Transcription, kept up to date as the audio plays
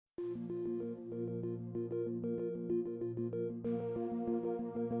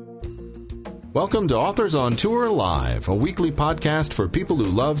Welcome to Authors on Tour Live, a weekly podcast for people who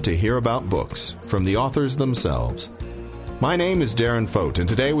love to hear about books from the authors themselves. My name is Darren Fote, and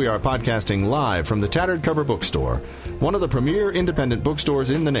today we are podcasting live from the Tattered Cover Bookstore, one of the premier independent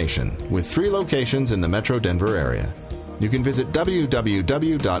bookstores in the nation, with 3 locations in the Metro Denver area. You can visit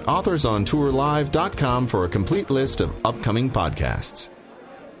www.authorsontourlive.com for a complete list of upcoming podcasts.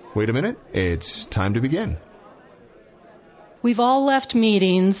 Wait a minute, it's time to begin. We've all left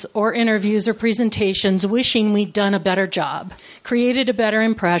meetings or interviews or presentations wishing we'd done a better job, created a better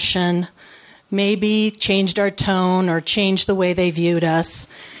impression, maybe changed our tone or changed the way they viewed us.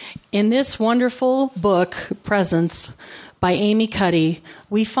 In this wonderful book, Presence, by Amy Cuddy,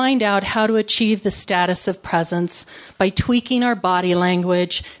 we find out how to achieve the status of presence by tweaking our body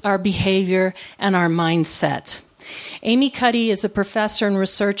language, our behavior, and our mindset. Amy Cuddy is a professor and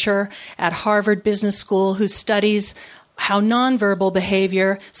researcher at Harvard Business School who studies how nonverbal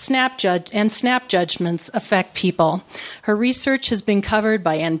behavior snap judgments affect people. Her research has been covered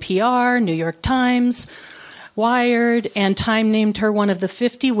by NPR, New York Times, Wired, and Time named her one of the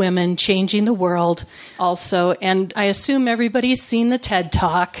 50 women changing the world also. And I assume everybody's seen the TED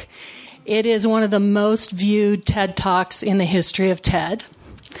Talk. It is one of the most viewed TED Talks in the history of TED.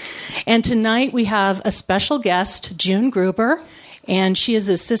 And tonight we have a special guest, June Gruber, and she is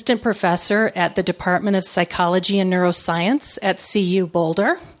assistant professor at the Department of Psychology and Neuroscience at CU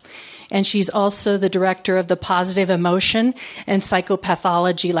Boulder. And she's also the director of the Positive Emotion and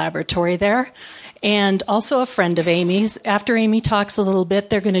Psychopathology Laboratory there, and also a friend of Amy's. After Amy talks a little bit,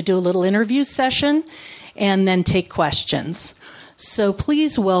 they're going to do a little interview session and then take questions. So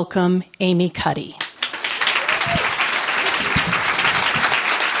please welcome Amy Cuddy.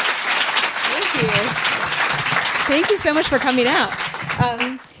 Thank you so much for coming out.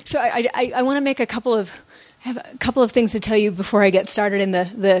 So I want to make a couple of things to tell you before I get started in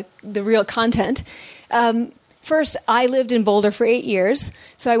the real content. First, I lived in Boulder for 8 years,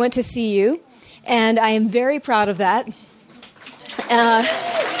 so I went to CU, and I am very proud of that.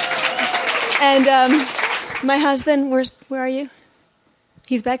 My husband, where are you?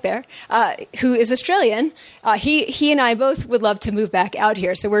 He's back there, who is Australian. He and I both would love to move back out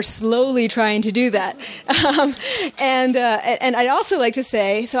here, so we're slowly trying to do that. And I'd also like to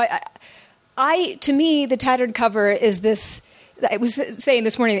say, so to me, the tattered cover is this. I was saying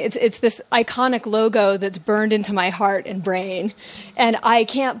this morning, it's this iconic logo that's burned into my heart and brain, and I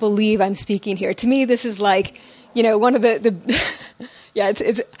can't believe I'm speaking here. To me, this is like, one of the yeah,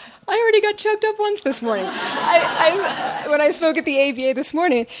 it's. I already got choked up once this morning when I spoke at the ABA this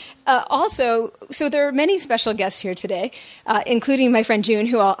morning. Also, so there are many special guests here today, including my friend June,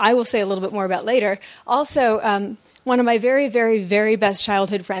 who I will say a little bit more about later. Also, one of my very, very, very best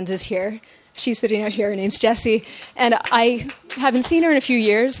childhood friends is here. She's sitting out here. Her name's Jessie, and I haven't seen her in a few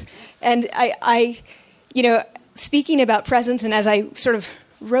years. And I speaking about presence, and as I sort of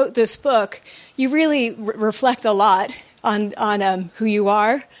wrote this book, you really reflect a lot on who you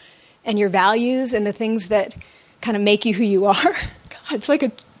are, and your values and the things that kind of make you who you are. God, it's like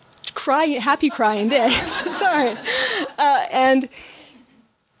a happy crying day. I'm so sorry. And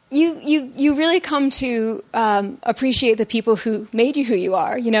you really come to appreciate the people who made you who you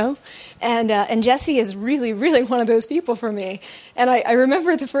are, And Jessie is really, really one of those people for me. And I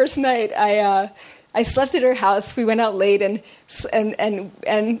remember the first night I slept at her house. We went out late, and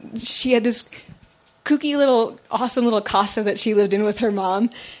she had this kooky awesome little casa that she lived in with her mom,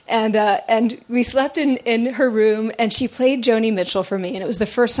 and we slept in her room, and she played Joni Mitchell for me, and it was the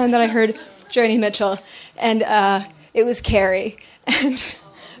first time that I heard Joni Mitchell, and it was Carrie, and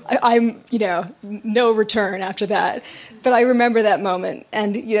I'm no return after that, but I remember that moment,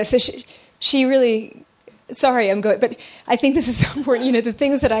 and so she really. Sorry, I'm going, but I think this is so important. The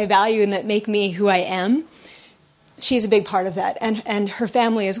things that I value and that make me who I am. She's a big part of that, and her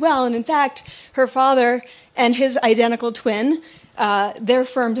family as well. And in fact, her father and his identical twin, their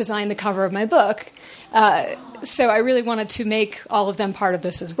firm designed the cover of my book. So I really wanted to make all of them part of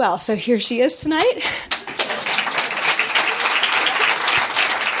this as well. So here she is tonight.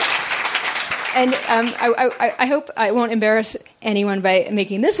 And I hope I won't embarrass anyone by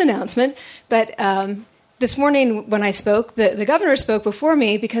making this announcement, but this morning when I spoke, the governor spoke before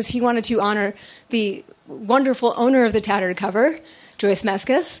me because he wanted to honor the wonderful owner of the tattered cover, Joyce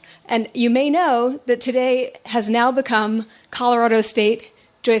Mescus. And you may know that today has now become Colorado State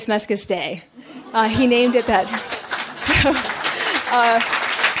Joyce Mescus Day. He named it that. So,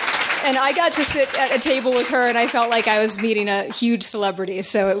 and I got to sit at a table with her, and I felt like I was meeting a huge celebrity.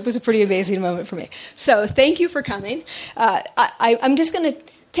 So it was a pretty amazing moment for me. So thank you for coming. I'm just going to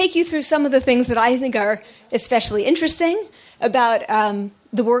take you through some of the things that I think are especially interesting about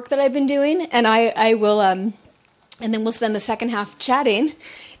the work that I've been doing, and I will, and then we'll spend the second half chatting.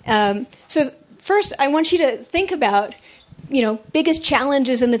 So first, I want you to think about, biggest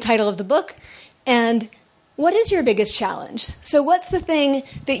challenges in the title of the book, and what is your biggest challenge? So what's the thing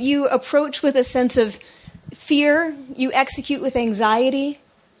that you approach with a sense of fear, you execute with anxiety,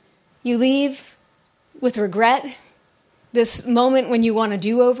 you leave with regret, this moment when you want a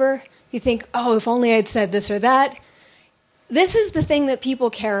do-over, you think, oh, if only I'd said this or that. This is the thing that people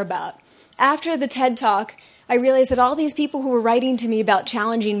care about. After the TED Talk, I realized that all these people who were writing to me about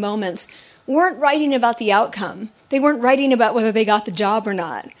challenging moments weren't writing about the outcome. They weren't writing about whether they got the job or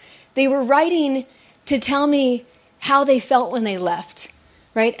not. They were writing to tell me how they felt when they left,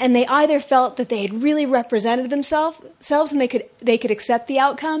 right? And they either felt that they had really represented themselves and they could accept the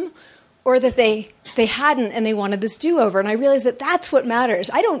outcome, or that they hadn't and they wanted this do-over. And I realized that that's what matters.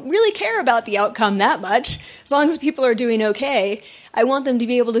 I don't really care about the outcome that much. As long as people are doing okay, I want them to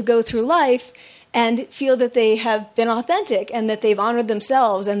be able to go through life and feel that they have been authentic and that they've honored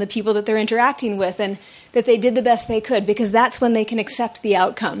themselves and the people that they're interacting with, and that they did the best they could, because that's when they can accept the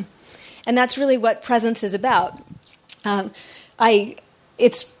outcome. And that's really what presence is about. Let me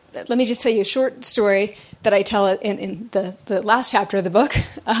just tell you a short story that I tell in the last chapter of the book.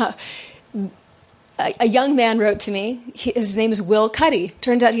 A young man wrote to me. His name is Will Cuddy.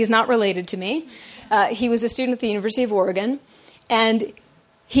 Turns out he's not related to me. He was a student at the University of Oregon, and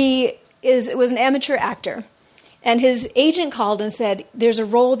he was an amateur actor. And his agent called and said, there's a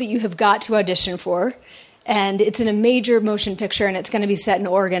role that you have got to audition for, and it's in a major motion picture, and it's going to be set in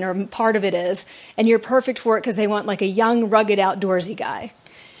Oregon, or part of it is, and you're perfect for it because they want like a young, rugged, outdoorsy guy.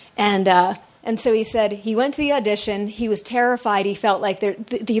 And so he said he went to the audition. He was terrified. He felt like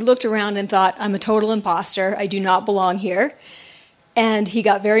he looked around and thought, I'm a total imposter. I do not belong here. And he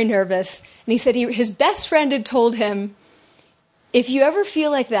got very nervous. And he said his best friend had told him, if you ever feel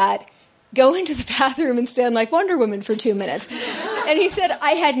like that, go into the bathroom and stand like Wonder Woman for 2 minutes. And he said,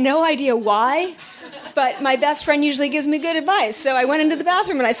 I had no idea why, but my best friend usually gives me good advice. So I went into the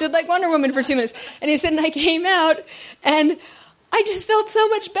bathroom and I stood like Wonder Woman for 2 minutes. And he said, and I came out and I just felt so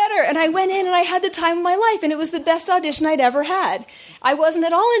much better. And I went in and I had the time of my life, and it was the best audition I'd ever had. I wasn't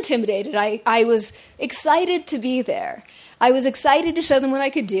at all intimidated. I was excited to be there. I was excited to show them what I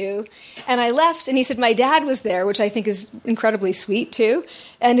could do. And I left, and he said my dad was there, which I think is incredibly sweet too.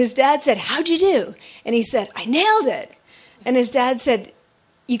 And his dad said, how'd you do? And he said, I nailed it. And his dad said,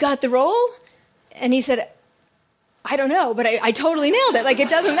 you got the role? And he said, I don't know, but I totally nailed it. Like, it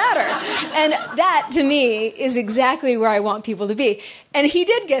doesn't matter. And that, to me, is exactly where I want people to be. And he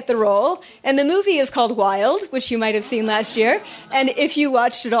did get the role. And the movie is called Wild, which you might have seen last year. And if you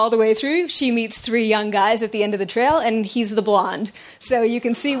watched it all the way through, she meets 3 young guys at the end of the trail, and he's the blonde. So you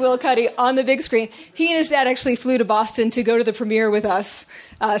can see Will Cuddy on the big screen. He and his dad actually flew to Boston to go to the premiere with us.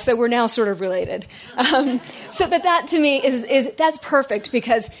 So we're now sort of related. But that, to me, that's perfect,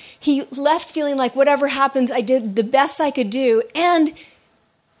 because he left feeling like whatever happens, I did the best I could do, and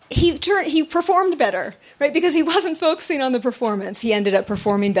he performed better, right? Because he wasn't focusing on the performance. He ended up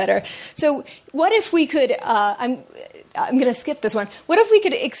performing better. So what if we could, I'm going to skip this one. What if we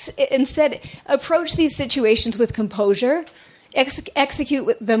could instead approach these situations with composure,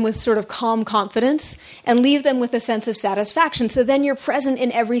 execute them with sort of calm confidence, and leave them with a sense of satisfaction? So then you're present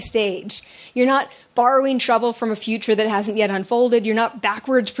in every stage. You're not borrowing trouble from a future that hasn't yet unfolded. You're not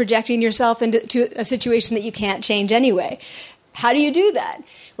backwards projecting yourself into a situation that you can't change anyway. How do you do that?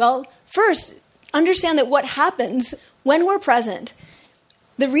 Well, first, understand that what happens when we're present,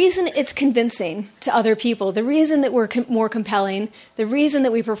 the reason it's convincing to other people, the reason that we're more compelling, the reason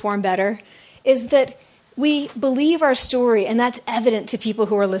that we perform better, is that we believe our story, and that's evident to people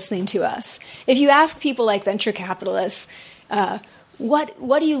who are listening to us. If you ask people like venture capitalists, what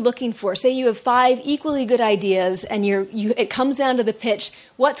are you looking for? Say you have 5 equally good ideas, and it comes down to the pitch.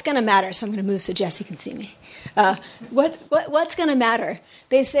 What's going to matter? So I'm going to move so Jesse can see me. What's going to matter?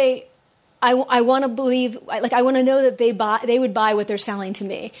 They say, I want to believe, like, I want to know that they would buy what they're selling to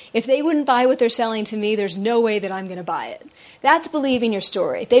me. If they wouldn't buy what they're selling to me, there's no way that I'm going to buy it. That's believing your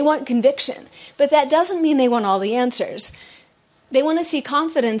story. They want conviction, but that doesn't mean they want all the answers. They want to see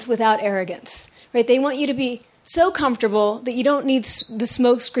confidence without arrogance, right? They want you to be so comfortable that you don't need the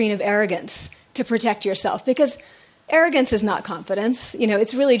smoke screen of arrogance to protect yourself, because arrogance is not confidence.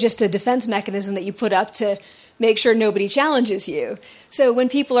 It's really just a defense mechanism that you put up to make sure nobody challenges you. So when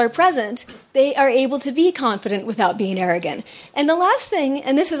people are present, they are able to be confident without being arrogant. And the last thing,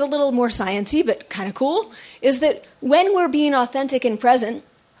 and this is a little more sciencey but kind of cool, is that when we're being authentic and present,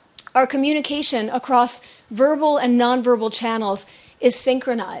 our communication across verbal and nonverbal channels is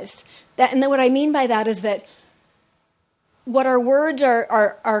synchronized. And then what I mean by that is that what our words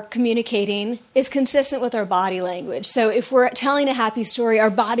are communicating is consistent with our body language. So if we're telling a happy story,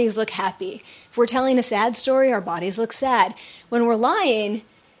 our bodies look happy. If we're telling a sad story, our bodies look sad. When we're lying,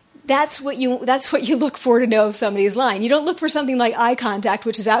 that's what you look for to know if somebody's lying. You don't look for something like eye contact,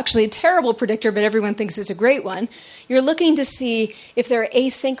 which is actually a terrible predictor, but everyone thinks it's a great one. You're looking to see if there are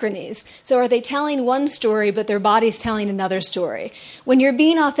asynchronies. So are they telling one story, but their body's telling another story? When you're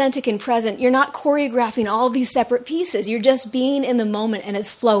being authentic and present, you're not choreographing all of these separate pieces. You're just being in the moment, and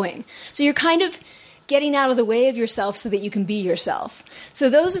it's flowing. So you're kind of getting out of the way of yourself so that you can be yourself. So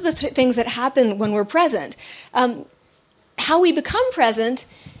those are the things that happen when we're present. How we become present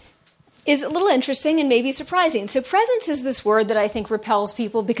is a little interesting and maybe surprising. So presence is this word that I think repels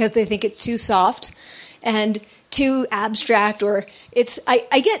people because they think it's too soft and too abstract, or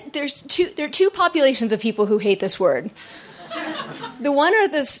there are two populations of people who hate this word. The one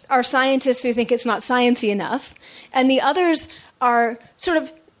are scientists who think it's not sciencey enough, and the others are sort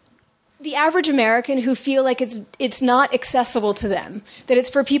of the average American who feel like it's not accessible to them, that it's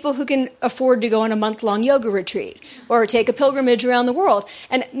for people who can afford to go on a month-long yoga retreat or take a pilgrimage around the world.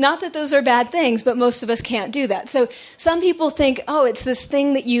 And not that those are bad things, but most of us can't do that. So some people think, oh, it's this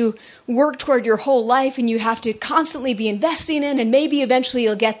thing that you work toward your whole life and you have to constantly be investing in, and maybe eventually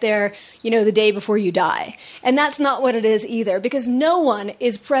you'll get there, the day before you die. And that's not what it is either, because no one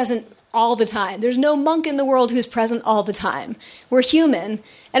is present all the time. There's no monk in the world who's present all the time. We're human.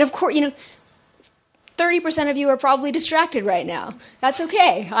 And of course, 30% of you are probably distracted right now. That's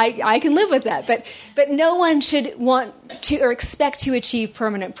okay. I can live with that. But no one should want to or expect to achieve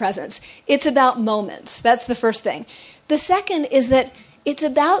permanent presence. It's about moments. That's the first thing. The second is that it's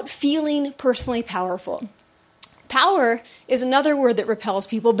about feeling personally powerful. Power is another word that repels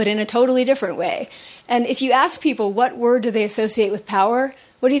people, but in a totally different way. And if you ask people what word do they associate with power,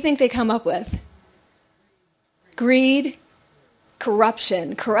 what do you think they come up with? Greed,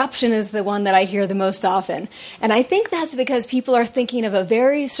 corruption. Corruption is the one that I hear the most often. And I think that's because people are thinking of a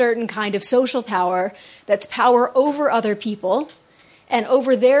very certain kind of social power that's power over other people and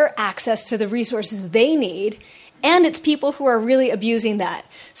over their access to the resources they need. And it's people who are really abusing that.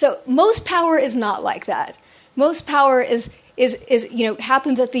 So most power is not like that. Most power is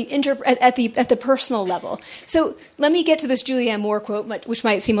happens at the personal level. So let me get to this Julianne Moore quote, which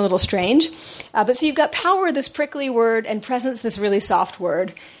might seem a little strange. But so you've got power, this prickly word, and presence, this really soft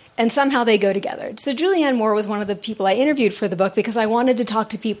word, and somehow they go together. So Julianne Moore was one of the people I interviewed for the book because I wanted to talk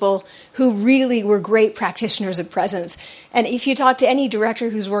to people who really were great practitioners of presence. And if you talk to any director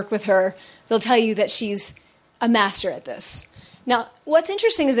who's worked with her, they'll tell you that she's a master at this. Now, what's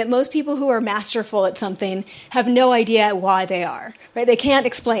interesting is that most people who are masterful at something have no idea why they are, right? They can't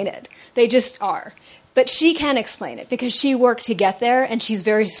explain it. They just are. But she can explain it because she worked to get there, and she's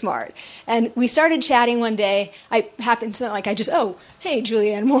very smart. And we started chatting one day. Hey,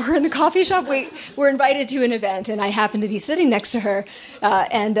 Julianne Moore in the coffee shop. We were invited to an event, and I happened to be sitting next to her.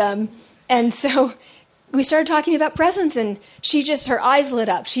 And so we started talking about presence, and her eyes lit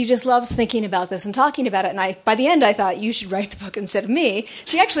up. She just loves thinking about this and talking about it. And by the end, I thought, you should write the book instead of me.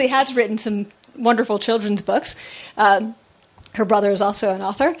 She actually has written some wonderful children's books. Her brother is also an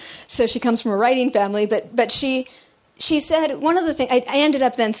author, so she comes from a writing family. But she said, one of the things, I ended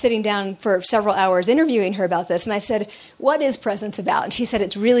up then sitting down for several hours interviewing her about this, and I said, what is presence about? And she said,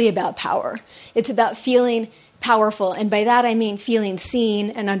 it's really about power. It's about feeling powerful, and by that I mean feeling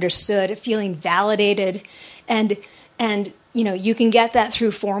seen and understood, feeling validated, and you can get that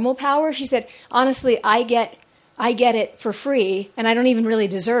through formal power. She said, honestly, I get it for free, and I don't even really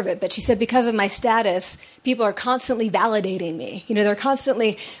deserve it. But she said, because of my status, people are constantly validating me. They're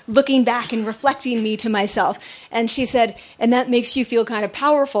constantly looking back and reflecting me to myself. And she said, and that makes you feel kind of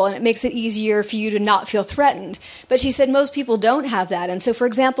powerful, and it makes it easier for you to not feel threatened. But she said most people don't have that. And so, for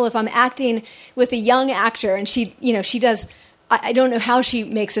example, if I'm acting with a young actor, and she does, I don't know how she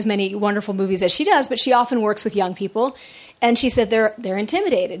makes as many wonderful movies as she does, but she often works with young people. And she said they're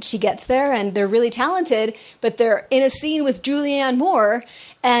intimidated. She gets there, and they're really talented, but they're in a scene with Julianne Moore,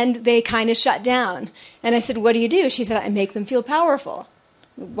 and they kind of shut down. And I said, what do you do? She said, I make them feel powerful.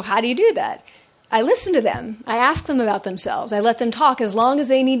 Well, how do you do that? I listen to them. I ask them about themselves. I let them talk as long as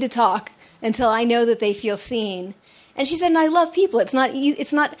they need to talk until I know that they feel seen. And she said, and I love people. It's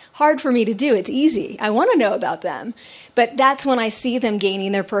not hard for me to do. It's easy. I want to know about them. But that's when I see them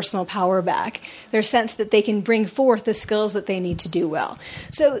gaining their personal power back, their sense that they can bring forth the skills that they need to do well.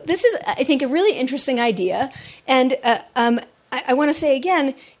 So this is, I think, a really interesting idea. And I want to say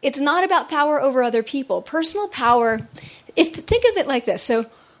again, it's not about power over other people. Personal power, think of it like this. So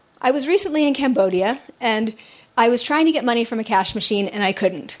I was recently in Cambodia, and I was trying to get money from a cash machine, and I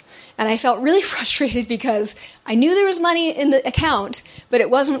couldn't. And I felt really frustrated because I knew there was money in the account, but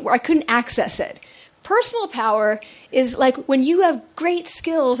I couldn't access it. Personal power is like when you have great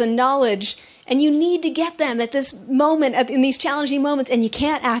skills and knowledge and you need to get them at this moment, in these challenging moments, and you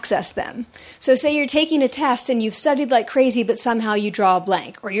can't access them. So say you're taking a test and you've studied like crazy, but somehow you draw a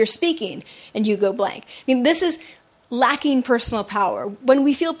blank, or you're speaking and you go blank. I mean, this is lacking personal power. When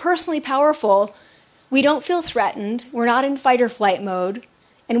we feel personally powerful, we don't feel threatened, we're not in fight or flight mode,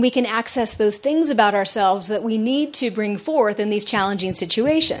 and we can access those things about ourselves that we need to bring forth in these challenging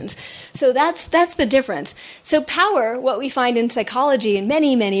situations. So that's the difference. So power, what we find in psychology in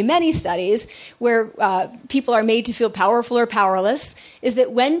many, many, many studies where people are made to feel powerful or powerless, is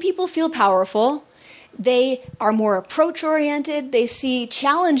that when people feel powerful, they are more approach-oriented. They see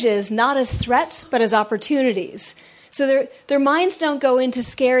challenges not as threats, but as opportunities. So their minds don't go into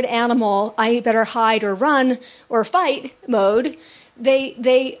scared animal, I better hide or run or fight mode.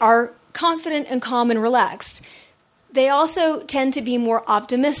 They are confident and calm and relaxed. They also tend to be more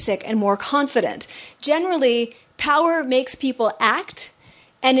optimistic and more confident. Generally, power makes people act,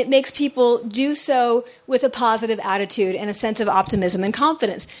 and it makes people do so with a positive attitude and a sense of optimism and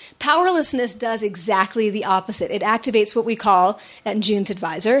confidence. Powerlessness does exactly the opposite. It activates what we call, and June's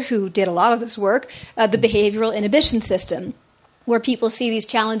advisor, who did a lot of this work, the behavioral inhibition system, where people see these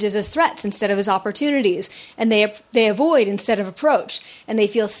challenges as threats instead of as opportunities, and they avoid instead of approach, and they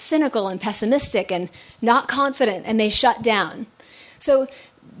feel cynical and pessimistic and not confident, and they shut down. So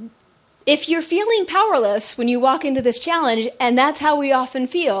if you're feeling powerless when you walk into this challenge, and that's how we often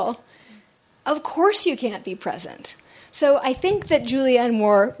feel, of course you can't be present. So I think that Julianne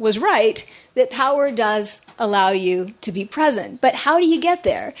Moore was right, that power does allow you to be present. But how do you get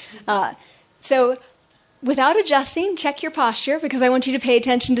there? So without adjusting, check your posture, because I want you to pay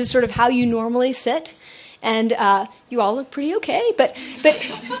attention to sort of how you normally sit. And you all look pretty okay, but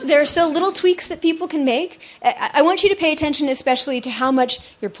there are still little tweaks that people can make. I want you to pay attention especially to how much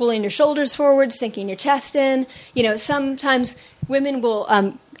you're pulling your shoulders forward, sinking your chest in. You know, sometimes women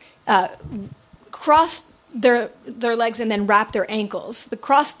will cross their legs and then wrap their ankles. The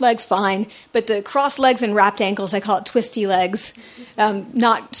crossed legs, fine, but the crossed legs and wrapped ankles, I call it twisty legs,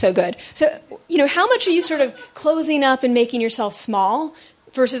 not so good. So, you know, how much are you sort of closing up and making yourself small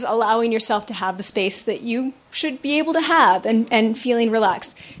versus allowing yourself to have the space that you should be able to have and feeling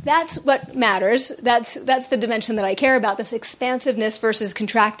relaxed? That's what matters. That's the dimension that I care about, this expansiveness versus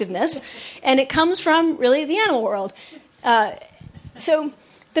contractiveness. And it comes from, really, the animal world. So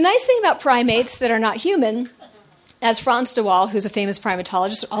the nice thing about primates that are not human, as Frans de Waal, who's a famous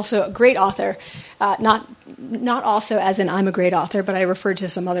primatologist, also a great author, not also as in I'm a great author, but I referred to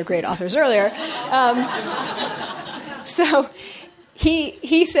some other great authors earlier. So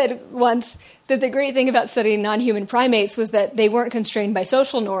he said once that the great thing about studying non-human primates was that they weren't constrained by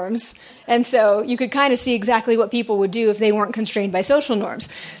social norms, and so you could kind of see exactly what people would do if they weren't constrained by social norms.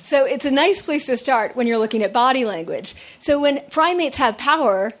 So it's a nice place to start when you're looking at body language. So when primates have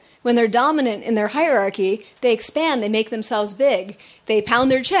power, when they're dominant in their hierarchy, they expand, they make themselves big. They pound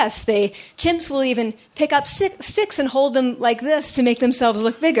their chests. Chimps will even pick up sticks and hold them like this to make themselves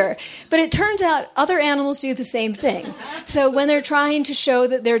look bigger. But it turns out other animals do the same thing. So when they're trying to show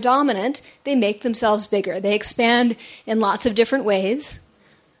that they're dominant, they make themselves bigger. They expand in lots of different ways.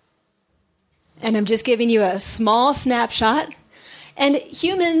 And I'm just giving you a small snapshot. And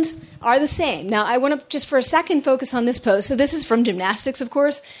humans are the same. Now, I want to just for a second focus on this pose. So this is from gymnastics, of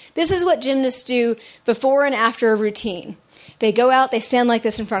course. This is what gymnasts do before and after a routine. They go out, they stand like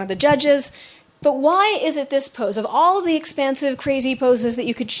this in front of the judges. But why is it this pose? Of all the expansive, crazy poses that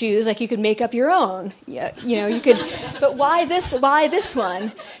you could choose, like you could make up your own, you could. But why this? Why this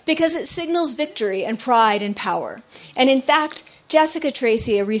one? Because it signals victory and pride and power. And in fact, Jessica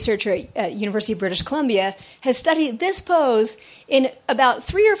Tracy, a researcher at University of British Columbia, has studied this pose in about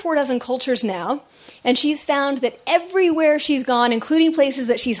 3 or 4 dozen cultures now, and she's found that everywhere she's gone, including places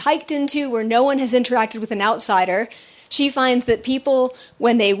that she's hiked into where no one has interacted with an outsider, she finds that people,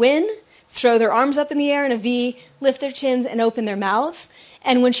 when they win, throw their arms up in the air in a V, lift their chins, and open their mouths.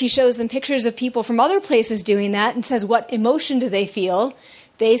 And when she shows them pictures of people from other places doing that and says, what emotion do they feel?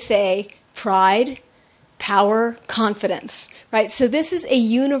 They say pride, power, confidence, right? So this is a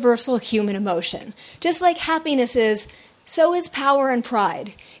universal human emotion. Just like happiness is, so is power and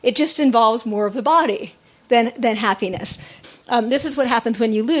pride. It just involves more of the body than happiness. This is what happens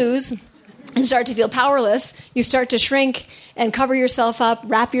when you lose and start to feel powerless. You start to shrink and cover yourself up,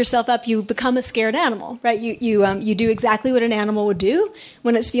 wrap yourself up. You become a scared animal, right? You do exactly what an animal would do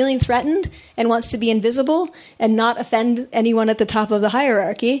when it's feeling threatened and wants to be invisible and not offend anyone at the top of the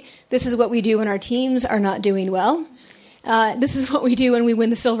hierarchy. This is what we do when our teams are not doing well. This is what we do when we win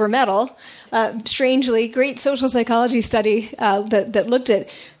the silver medal. Strangely, great social psychology study that looked at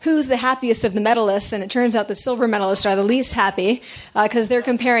who's the happiest of the medalists, and it turns out the silver medalists are the least happy because they're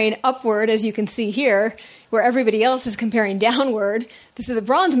comparing upward, as you can see here, where everybody else is comparing downward. So the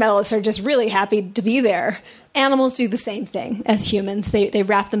bronze medalists are just really happy to be there. Animals do the same thing as humans. They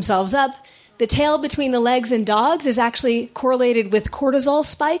wrap themselves up. The tail between the legs in dogs is actually correlated with cortisol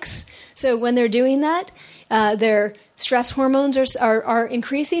spikes. So when they're doing that, their stress hormones are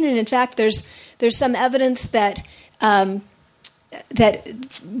increasing, and in fact, there's some evidence that that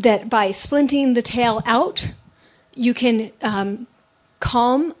by splinting the tail out, you can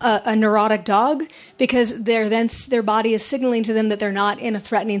calm a neurotic dog because their body is signaling to them that they're not in a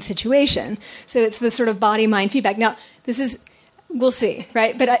threatening situation. So it's the sort of body-mind feedback. Now, this is. We'll see,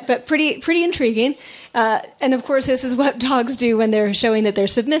 right? But pretty intriguing. And of course, this is what dogs do when they're showing that they're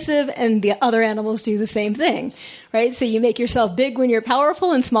submissive, and the other animals do the same thing, right? So you make yourself big when you're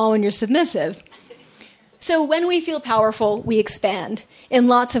powerful and small when you're submissive. So when we feel powerful, we expand in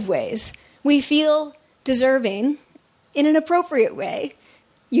lots of ways. We feel deserving in an appropriate way,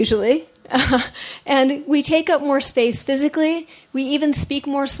 usually. And we take up more space physically. We even speak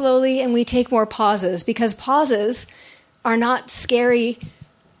more slowly, and we take more pauses, because pauses are not scary,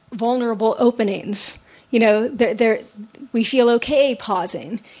 vulnerable openings. You know, we feel okay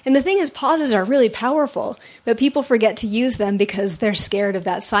pausing. And the thing is, pauses are really powerful, but people forget to use them because they're scared of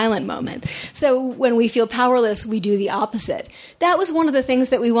that silent moment. So when we feel powerless, we do the opposite. That was one of the things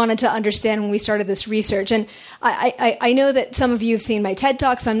that we wanted to understand when we started this research. And I know that some of you have seen my TED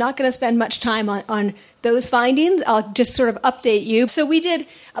Talk, so I'm not going to spend much time on those findings. I'll just sort of update you. So we did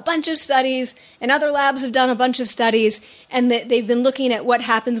a bunch of studies, and other labs have done a bunch of studies, and they've been looking at what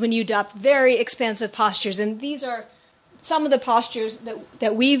happens when you adopt very expansive postures. And these are some of the postures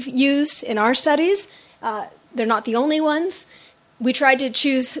that we've used in our studies. They're not the only ones. We tried to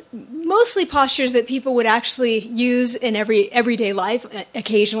choose mostly postures that people would actually use in everyday life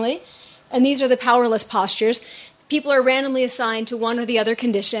occasionally. And these are the powerless postures. People are randomly assigned to one or the other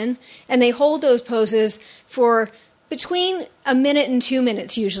condition, and they hold those poses for between a minute and 2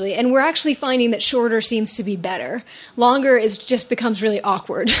 minutes usually. And we're actually finding that shorter seems to be better. Longer just becomes really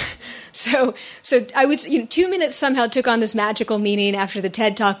awkward. So I would say 2 minutes somehow took on this magical meaning after the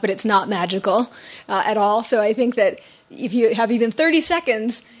TED Talk, but it's not magical at all. So I think that if you have even 30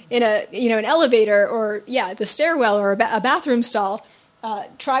 seconds in an elevator or the stairwell or a bathroom stall,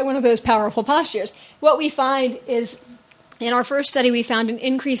 try one of those powerful postures. What we find is, in our first study, we found an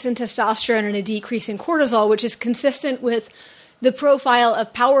increase in testosterone and a decrease in cortisol, which is consistent with the profile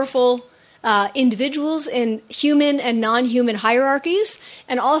of powerful individuals in human and non-human hierarchies,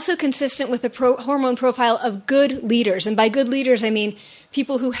 and also consistent with the hormone profile of good leaders. And by good leaders, I mean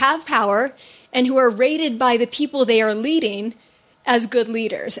people who have power and who are rated by the people they are leading as good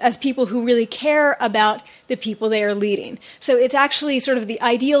leaders, as people who really care about the people they are leading. So it's actually sort of the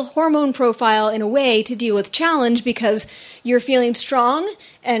ideal hormone profile in a way to deal with challenge, because you're feeling strong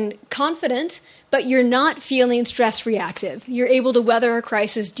and confident, but you're not feeling stress reactive. You're able to weather a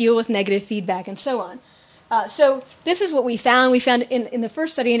crisis, deal with negative feedback, and so on. So this is what we found. We found in the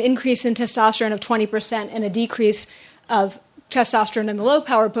first study an increase in testosterone of 20% and a decrease of testosterone in the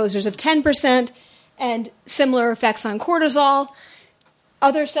low-power posers of 10%, and similar effects on cortisol.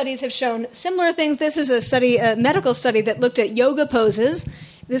 Other studies have shown similar things. This is a medical study that looked at yoga poses.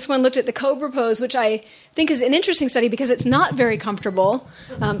 This one looked at the cobra pose, which I think is an interesting study because it's not very comfortable.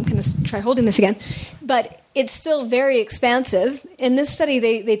 I'm going to try holding this again. But it's still very expansive. In this study,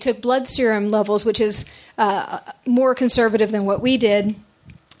 they took blood serum levels, which is more conservative than what we did.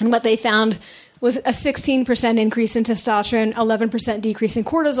 And what they found was a 16% increase in testosterone, 11% decrease in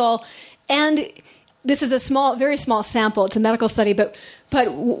cortisol, and this is a very small sample. It's a medical study, but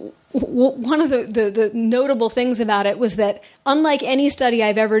one of the notable things about it was that, unlike any study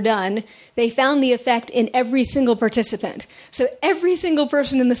I've ever done, they found the effect in every single participant. So every single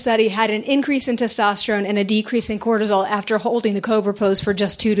person in the study had an increase in testosterone and a decrease in cortisol after holding the cobra pose for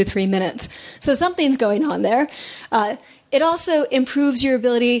just 2 to 3 minutes. So something's going on there. It also improves your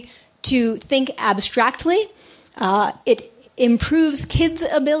ability to think abstractly. It improves kids'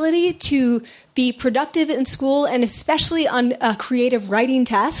 ability to be productive in school, and especially on creative writing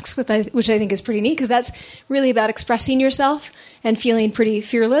tasks, which I think is pretty neat, because that's really about expressing yourself and feeling pretty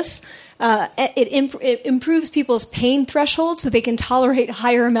fearless. It improves people's pain threshold so they can tolerate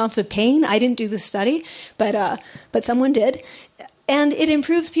higher amounts of pain. I didn't do this study, but someone did. And it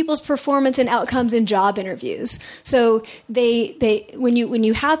improves people's performance and outcomes in job interviews. So when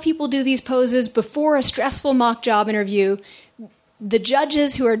you have people do these poses before a stressful mock job interview, the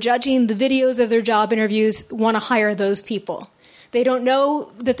judges who are judging the videos of their job interviews want to hire those people. They don't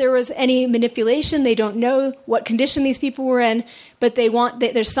know that there was any manipulation. They don't know what condition these people were in, but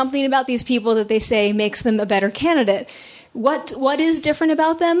there's something about these people that they say makes them a better candidate. What is different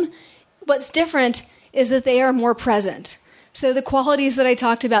about them? What's different is that they are more present. So the qualities that I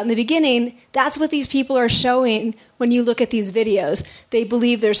talked about in the beginning, that's what these people are showing when you look at these videos. They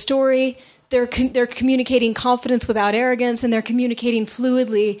believe their story. They're communicating confidence without arrogance, and they're communicating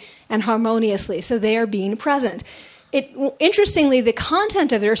fluidly and harmoniously. So they are being present. Interestingly, the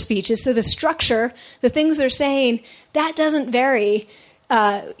content of their speeches, so the structure, the things they're saying, that doesn't vary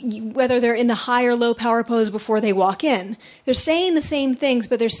whether they're in the high or low power pose before they walk in. They're saying the same things,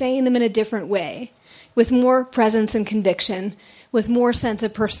 but they're saying them in a different way, with more presence and conviction, with more sense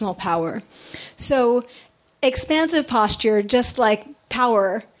of personal power. So expansive posture, just like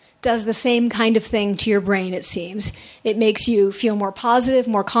power, does the same kind of thing to your brain, it seems. It makes you feel more positive,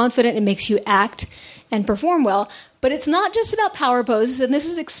 more confident. It makes you act and perform well. But it's not just about power poses, and this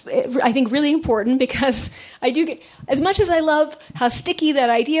is, I think, really important because I do get, as much as I love how sticky that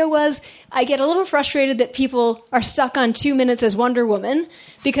idea was, I get a little frustrated that people are stuck on 2 minutes as Wonder Woman,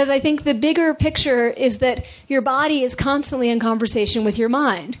 because I think the bigger picture is that your body is constantly in conversation with your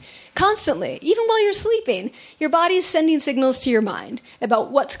mind. Constantly. Even while you're sleeping, your body is sending signals to your mind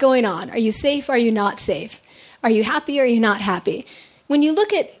about what's going on. Are you safe? Are you not safe? Are you happy? Are you not happy? When you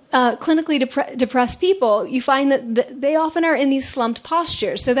look at clinically depressed people, you find that they often are in these slumped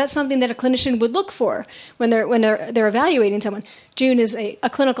postures. So that's something that a clinician would look for when they're evaluating someone. June is a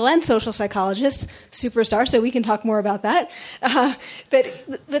clinical and social psychologist, superstar, so we can talk more about that.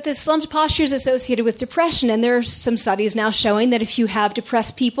 But the slumped posture is associated with depression, and there are some studies now showing that if you have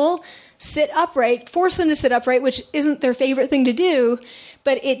depressed people sit upright, force them to sit upright, which isn't their favorite thing to do,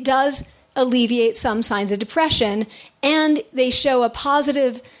 but it does alleviate some signs of depression, and they show a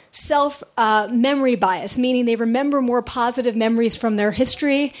positive self-memory bias, meaning they remember more positive memories from their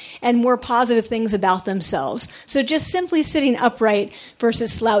history and more positive things about themselves. So just simply sitting upright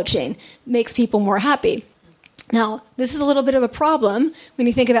versus slouching makes people more happy. Now, this is a little bit of a problem when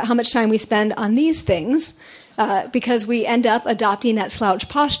you think about how much time we spend on these things, because we end up adopting that slouch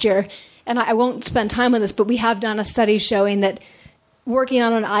posture. And I won't spend time on this, but we have done a study showing that working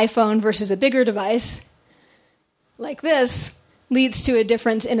on an iPhone versus a bigger device like this leads to a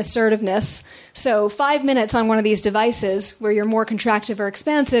difference in assertiveness. So 5 minutes on one of these devices where you're more contractive or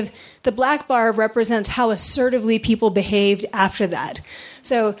expansive, the black bar represents how assertively people behaved after that.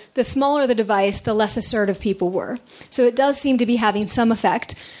 So the smaller the device, the less assertive people were. So it does seem to be having some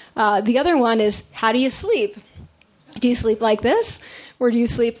effect. The other one is, how do you sleep? Do you sleep like this? Or do you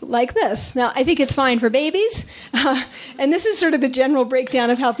sleep like this? Now, I think it's fine for babies. And this is sort of the general breakdown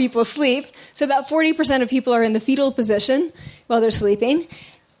of how people sleep. So about 40% of people are in the fetal position while they're sleeping.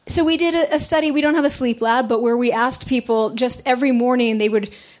 So we did a study, we don't have a sleep lab, but where we asked people just every morning,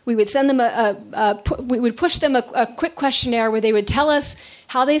 we would send them we would push them a quick questionnaire where they would tell us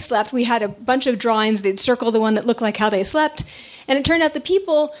how they slept. We had a bunch of drawings. They'd circle the one that looked like how they slept. And it turned out the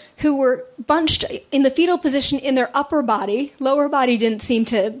people who were bunched in the fetal position in their upper body, lower body didn't seem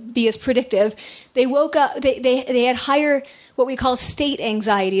to be as predictive. They woke up, they had higher what we call state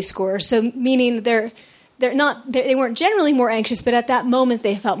anxiety scores. So meaning they weren't generally more anxious, but at that moment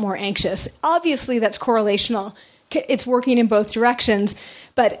they felt more anxious. Obviously that's correlational. It's working in both directions.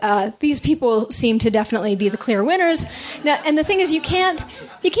 But these people seem to definitely be the clear winners. Now, and the thing is, you can't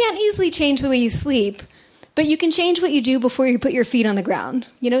easily change the way you sleep. But you can change what you do before you put your feet on the ground.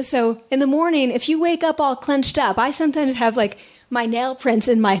 So in the morning, if you wake up all clenched up, I sometimes have like my nail prints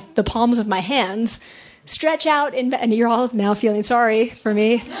in the palms of my hands, stretch out, and you're all now feeling sorry for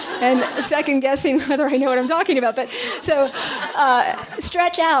me and second guessing whether I know what I'm talking about. But so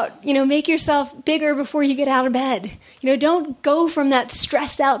stretch out, make yourself bigger before you get out of bed. Don't go from that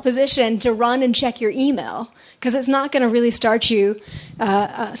stressed out position to run and check your email, because it's not going to really start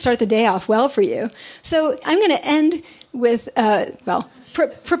the day off well for you. So I'm going to end with,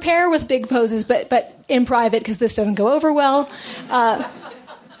 prepare with big poses, but in private, because this doesn't go over well.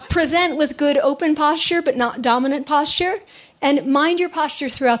 Present with good open posture, but not dominant posture, and mind your posture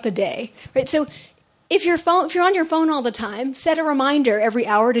throughout the day. Right. So if you're on your phone all the time, set a reminder every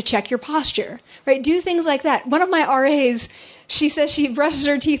hour to check your posture. Right. Do things like that. One of my RAs, she says she brushes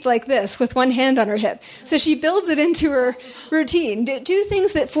her teeth like this with one hand on her hip. So she builds it into her routine. Do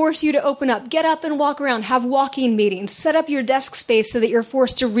things that force you to open up. Get up and walk around. Have walking meetings. Set up your desk space so that you're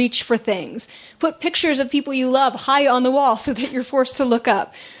forced to reach for things. Put pictures of people you love high on the wall so that you're forced to look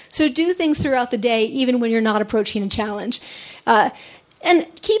up. So do things throughout the day, even when you're not approaching a challenge. And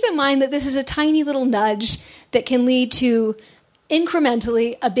keep in mind that this is a tiny little nudge that can lead to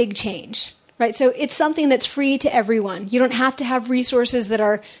incrementally a big change, right? So it's something that's free to everyone. You don't have to have resources that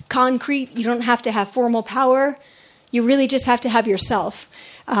are concrete. You don't have to have formal power. You really just have to have yourself.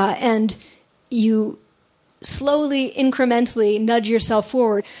 And you slowly, incrementally nudge yourself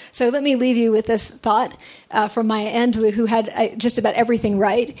forward. So let me leave you with this thought from Maya Angelou, who had just about everything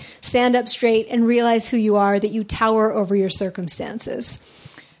right. Stand up straight and realize who you are, that you tower over your circumstances.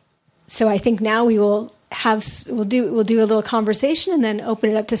 So I think now we'll do a little conversation and then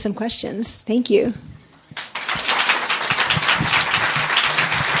open it up to some questions. Thank you.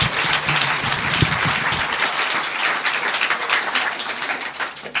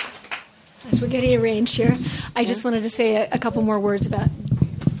 As we're getting arranged here, I just wanted to say a couple more words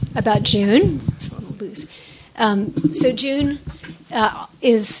about June. It's a little loose. So June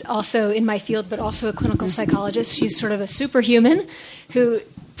is also in my field, but also a clinical psychologist. She's sort of a superhuman who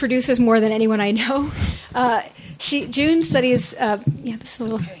produces more than anyone I know. June studies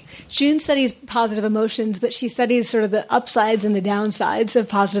June studies positive emotions, but she studies sort of the upsides and the downsides of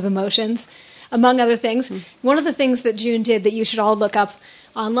positive emotions, among other things. One of the things that June did that you should all look up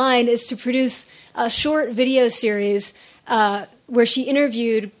online is to produce a short video series where she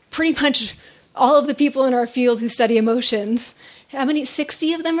interviewed pretty much all of the people in our field who study emotions. How many?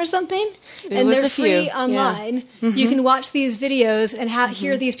 60 of them or something? And they're free online. Yeah. Mm-hmm. You can watch these videos and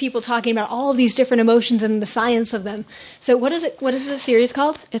hear these people talking about all of these different emotions and the science of them. So what is the series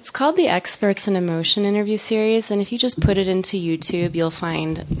called? It's called the Experts in Emotion interview series. And if you just put it into YouTube, you'll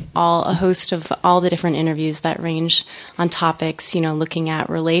find a host of all the different interviews that range on topics, looking at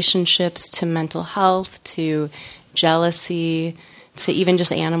relationships to mental health to jealousy to even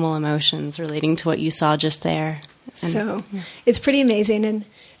just animal emotions relating to what you saw just there. It's pretty amazing,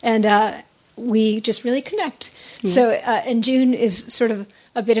 and we just really connect. Yeah. So, and June is sort of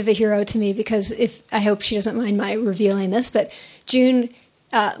a bit of a hero to me because I hope she doesn't mind my revealing this, but June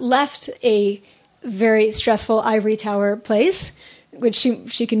left a very stressful ivory tower place, which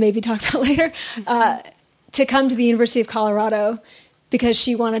she can maybe talk about later, to come to the University of Colorado because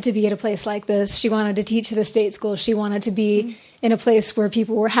she wanted to be at a place like this. She wanted to teach at a state school. She wanted to be in a place where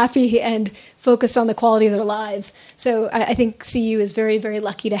people were happy and focused on the quality of their lives. So I think CU is very, very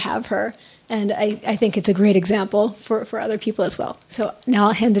lucky to have her. And I think it's a great example for other people as well. So now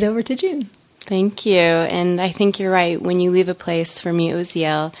I'll hand it over to June. Thank you. And I think you're right. When you leave a place, for me it was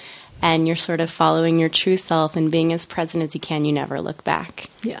Yale, and you're sort of following your true self and being as present as you can, you never look back.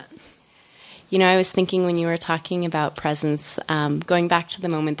 Yeah. I was thinking when you were talking about presence, going back to the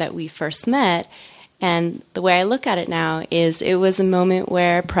moment that we first met, and the way I look at it now is it was a moment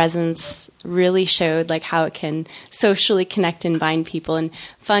where presence really showed like how it can socially connect and bind people. And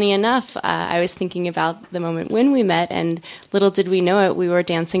funny enough, I was thinking about the moment when we met, and little did we know it, we were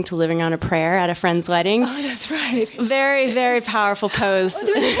dancing to Living on a Prayer at a friend's wedding. Oh, that's right. Very, very powerful pose. Oh,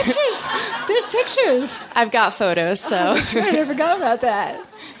 there's pictures. There's pictures. I've got photos, so. Oh, that's right. I forgot about that.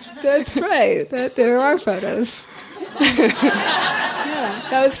 That's right. There are photos. Yeah,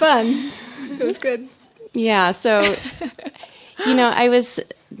 that was fun. It was good. Yeah, so, I was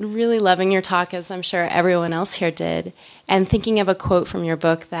really loving your talk, as I'm sure everyone else here did, and thinking of a quote from your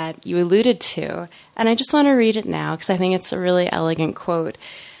book that you alluded to. And I just want to read it now because I think it's a really elegant quote.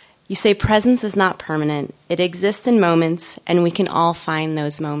 You say, presence is not permanent. It exists in moments, and we can all find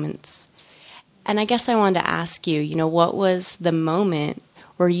those moments. And I guess I wanted to ask you, what was the moment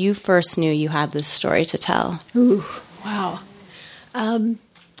where you first knew you had this story to tell? Ooh, wow.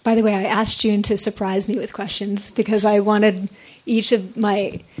 By the way, I asked June to surprise me with questions because I wanted each of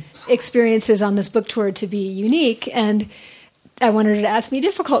my experiences on this book tour to be unique, and I wanted her to ask me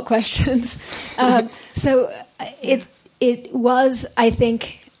difficult questions. So it was, I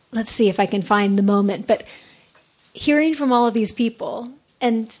think, let's see if I can find the moment, but hearing from all of these people,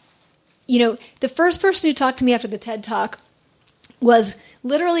 and, the first person who talked to me after the TED Talk was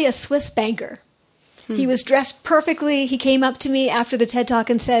literally a Swiss banker. He was dressed perfectly. He came up to me after the TED Talk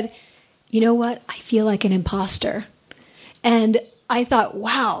and said, you know what? I feel like an imposter. And I thought,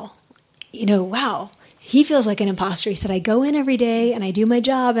 wow, he feels like an imposter. He said, I go in every day and I do my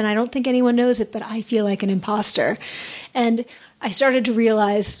job and I don't think anyone knows it, but I feel like an imposter. And I started to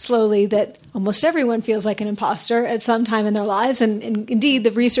realize slowly that almost everyone feels like an imposter at some time in their lives. And indeed,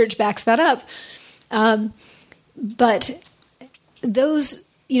 the research backs that up. But those...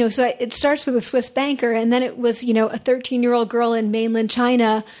 so it starts with a Swiss banker, and then it was, a 13-year-old girl in mainland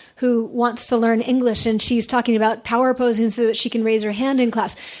China who wants to learn English, and she's talking about power posing so that she can raise her hand in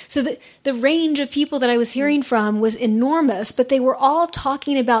class. So the range of people that I was hearing from was enormous, but they were all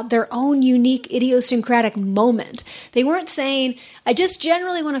talking about their own unique idiosyncratic moment. They weren't saying, I just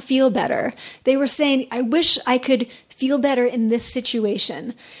generally want to feel better. They were saying, I wish I could feel better in this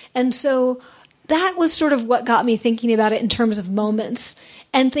situation. And so that was sort of what got me thinking about it in terms of moments,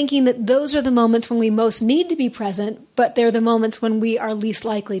 and thinking that those are the moments when we most need to be present, but they're the moments when we are least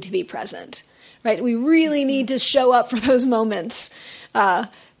likely to be present, right? We really need to show up for those moments,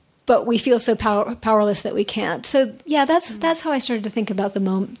 but we feel so powerless that we can't. So yeah, that's how I started to think about the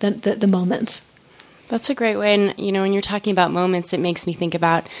moments. That's a great way. And, when you're talking about moments, it makes me think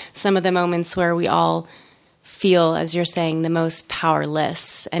about some of the moments where we all feel, as you're saying, the most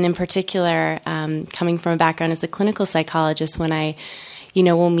powerless. And in particular, coming from a background as a clinical psychologist, when I,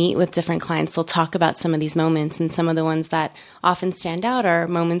 will meet with different clients, they'll talk about some of these moments. And some of the ones that often stand out are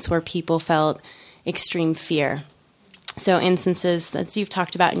moments where people felt extreme fear. So instances, as you've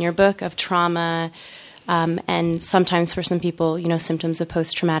talked about in your book, of trauma, and sometimes for some people, symptoms of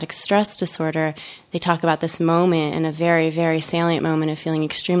post-traumatic stress disorder, they talk about this moment, and a very, very salient moment of feeling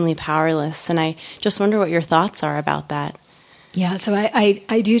extremely powerless. And I just wonder what your thoughts are about that. Yeah, so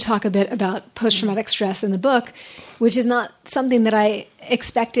I do talk a bit about post-traumatic stress in the book, which is not something that I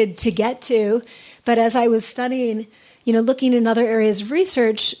expected to get to. But as I was studying, looking in other areas of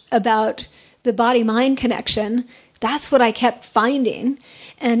research about the body-mind connection, that's what I kept finding.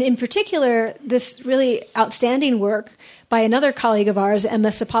 And in particular, this really outstanding work by another colleague of ours, Emma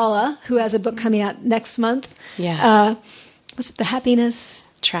Sapala, who has a book coming out next month. Yeah. Was it The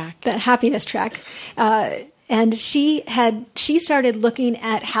Happiness Track? The Happiness Track. And she started looking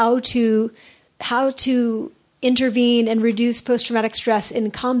at how to intervene and reduce post-traumatic stress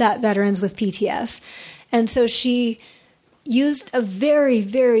in combat veterans with PTS. And so she used a very,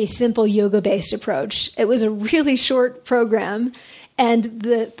 very simple yoga-based approach. It was a really short program, and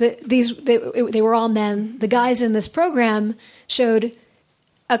they were all men. The guys in this program showed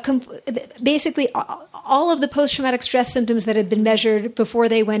basically all of the post-traumatic stress symptoms that had been measured before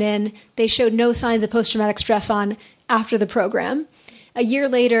they went in. They showed no signs of post-traumatic stress on after the program. A year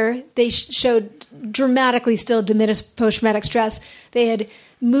later, they showed dramatically still diminished post-traumatic stress. They had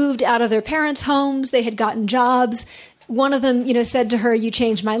moved out of their parents' homes. They had gotten jobs. One of them, said to her, "You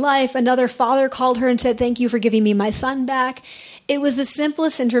changed my life." Another father called her and said, "Thank you for giving me my son back." It was the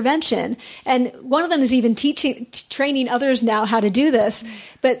simplest intervention. And one of them is even training others now how to do this.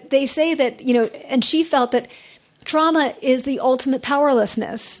 But they say that, and she felt that trauma is the ultimate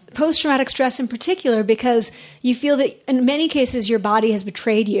powerlessness, post-traumatic stress in particular, because you feel that in many cases your body has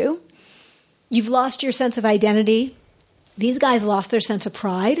betrayed you. You've lost your sense of identity. These guys lost their sense of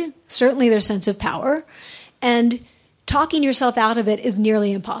pride, certainly their sense of power. And talking yourself out of it is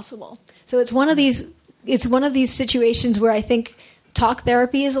nearly impossible. So it's one of these situations where I think talk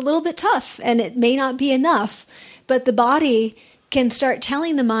therapy is a little bit tough, and it may not be enough, but the body can start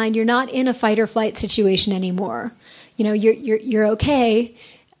telling the mind you're not in a fight or flight situation anymore. You're okay.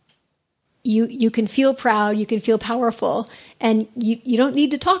 You can feel proud, you can feel powerful, and you don't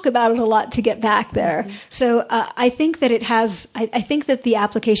need to talk about it a lot to get back there. Mm-hmm. So I think that I think that the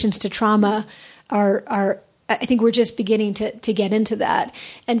applications to trauma are I think we're just beginning to get into that.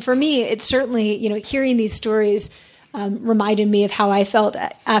 And for me, it's certainly, hearing these stories reminded me of how I felt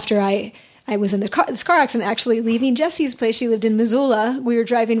after I was in this car accident, actually leaving Jessie's place. She lived in Missoula. We were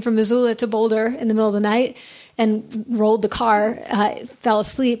driving from Missoula to Boulder in the middle of the night and rolled the car, fell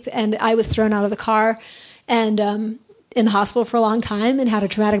asleep, and I was thrown out of the car and in the hospital for a long time and had a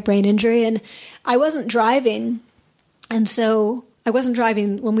traumatic brain injury. And I wasn't driving, and so I wasn't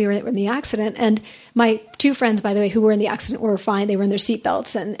driving when we were in the accident, and my two friends, by the way, who were in the accident were fine. They were in their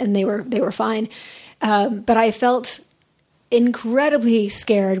seatbelts, and they were fine. But I felt incredibly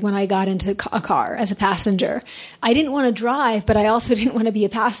scared when I got into a car as a passenger. I didn't want to drive, but I also didn't want to be a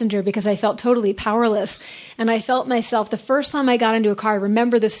passenger because I felt totally powerless. And I felt myself, the first time I got into a car, I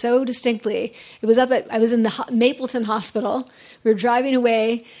remember this so distinctly. I was in the Mapleton Hospital. We were driving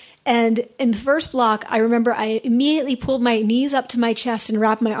away. And in the first block, I remember I immediately pulled my knees up to my chest and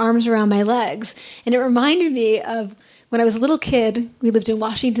wrapped my arms around my legs. And it reminded me of when I was a little kid. We lived in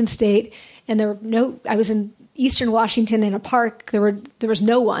Washington State, and I was in Eastern Washington in a park. There was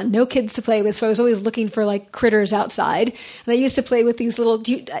no kids to play with, so I was always looking for like critters outside. And I used to play with these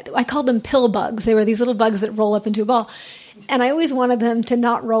I called them pill bugs. They were these little bugs that roll up into a ball. And I always wanted them to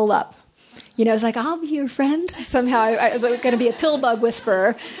not roll up. It's like, I'll be your friend. Somehow I was going to be a pill bug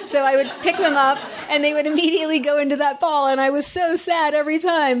whisperer. So I would pick them up, and they would immediately go into that ball, and I was so sad every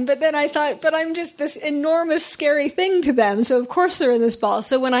time. But then I thought, but I'm just this enormous, scary thing to them. So of course they're in this ball.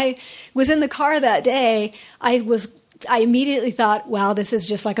 So when I was in the car that day, I immediately thought, wow, this is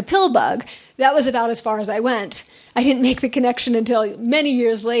just like a pill bug. That was about as far as I went. I didn't make the connection until many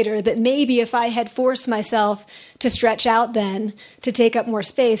years later that maybe if I had forced myself to stretch out then, to take up more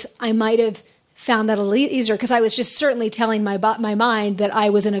space, I might have found that a little easier because I was just certainly telling my mind that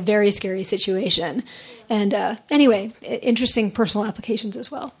I was in a very scary situation. And anyway, interesting personal applications as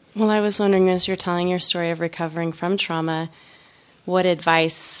well. Well, I was wondering, as you're telling your story of recovering from trauma, what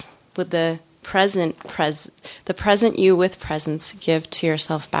advice would the present you with presence give to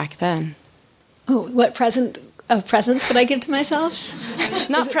yourself back then? Oh, what presence would I give to myself?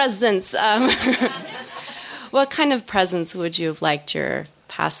 Not presence. What kind of presence would you have liked your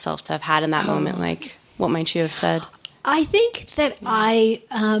past self to have had in that moment? Like, what might you have said? I think that I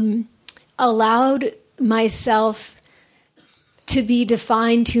allowed myself to be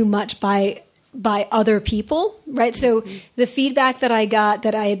defined too much by other people, right? So the feedback that I got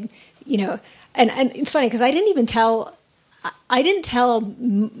that I had, and it's funny because I didn't tell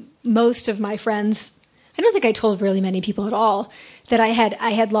most of my friends. I don't think I told really many people at all that I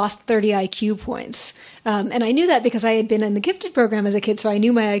had lost 30 IQ points. And I knew that because I had been in the gifted program as a kid, so I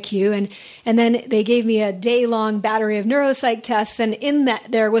knew my IQ. And then they gave me a day-long battery of neuropsych tests, and in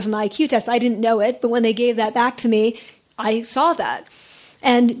that there was an IQ test. I didn't know it, but when they gave that back to me, I saw that.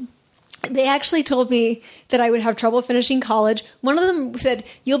 And they actually told me that I would have trouble finishing college. One of them said,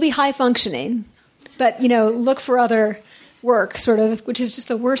 "You'll be high functioning, but, look for other work," sort of, which is just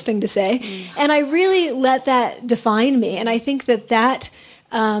the worst thing to say. And I really let that define me. And I think that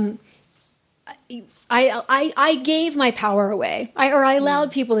I gave my power away, I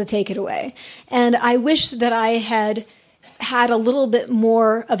allowed people to take it away. And I wish that I had a little bit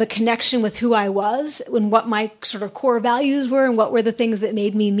more of a connection with who I was and what my sort of core values were and what were the things that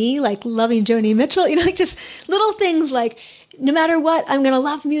made me, like loving Joni Mitchell, like just little things like, no matter what, I'm going to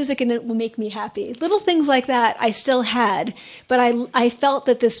love music and it will make me happy. Little things like that I still had, but I felt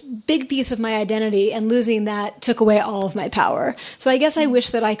that this big piece of my identity and losing that took away all of my power. So I guess I wish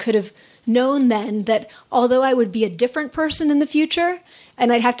that I could have known then that although I would be a different person in the future,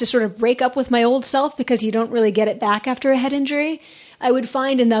 and I'd have to sort of break up with my old self because you don't really get it back after a head injury, I would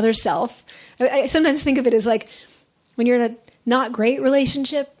find another self. I sometimes think of it as like when you're in a not great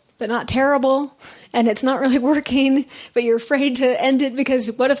relationship, but not terrible, and it's not really working, but you're afraid to end it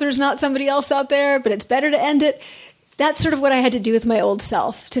because what if there's not somebody else out there, but it's better to end it? That's sort of what I had to do with my old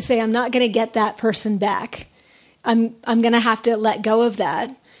self, to say I'm not going to get that person back. I'm going to have to let go of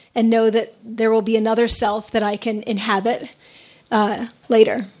that and know that there will be another self that I can inhabit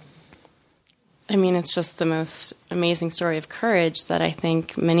later. I mean, it's just the most amazing story of courage that I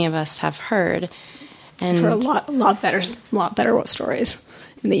think many of us have heard. And for a lot better stories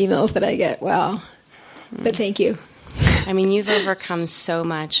in the emails that I get. Wow. But thank you. I mean, you've overcome so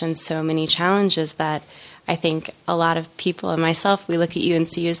much and so many challenges that I think a lot of people, and myself, we look at you and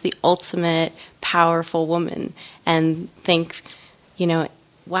see you as the ultimate powerful woman and think,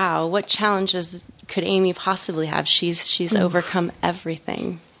 wow, what challenges could Amy possibly have? She's overcome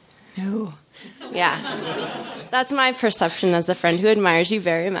everything. No. Yeah. That's my perception as a friend who admires you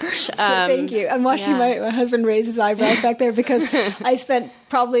very much. So thank you. I'm watching my husband raise his eyebrows back there because I spent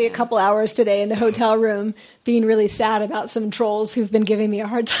probably a couple hours today in the hotel room being really sad about some trolls who've been giving me a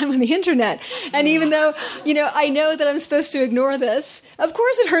hard time on the internet. And even though, I know that I'm supposed to ignore this, of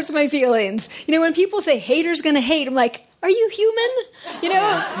course it hurts my feelings. When people say haters gonna hate, I'm like, are you human?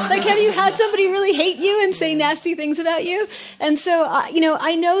 Like, have you had somebody really hate you and say nasty things about you? And so,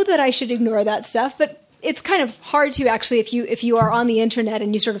 I know that I should ignore that stuff, but it's kind of hard to actually, if you are on the internet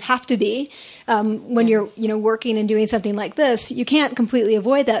and you sort of have to be, when you're, working and doing something like this, you can't completely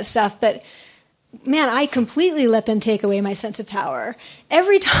avoid that stuff. But man, I completely let them take away my sense of power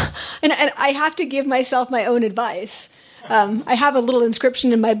every time. And I have to give myself my own advice. I have a little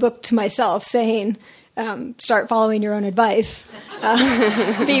inscription in my book to myself saying, start following your own advice,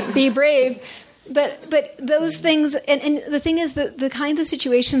 be brave. But those things, and the thing is that the kinds of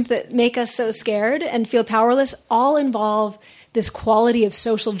situations that make us so scared and feel powerless all involve this quality of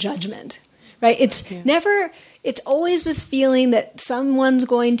social judgment, right? It's always this feeling that someone's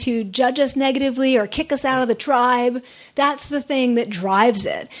going to judge us negatively or kick us out of the tribe. That's the thing that drives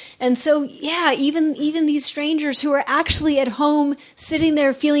it. And so, even these strangers who are actually at home sitting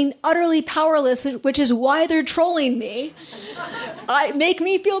there feeling utterly powerless, which is why they're trolling me, make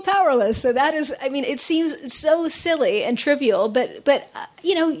me feel powerless. So that is, it seems so silly and trivial, but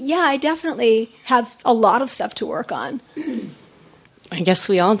I definitely have a lot of stuff to work on. I guess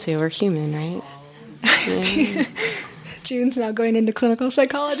we all do. We're human, right? Yeah. June's now going into clinical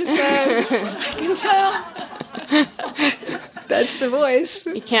psychologist mode. I can tell. That's the voice.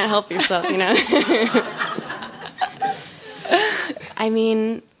 You can't help yourself,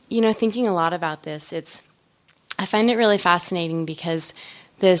 thinking a lot about this, I find it really fascinating because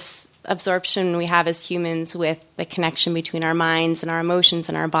this absorption we have as humans with the connection between our minds and our emotions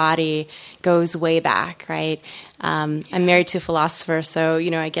and our body goes way back, right? I'm married to a philosopher, so,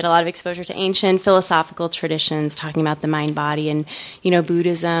 I get a lot of exposure to ancient philosophical traditions talking about the mind, body, and,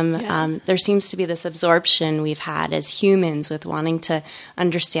 Buddhism. Yeah. There seems to be this absorption we've had as humans with wanting to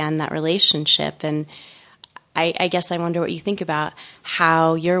understand that relationship. And I guess I wonder what you think about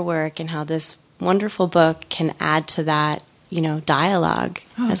how your work and how this wonderful book can add to that dialogue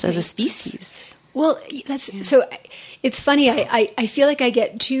as a species. Well, so it's funny. I feel like I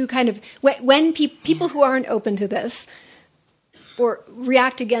get two kind of, when people who aren't open to this or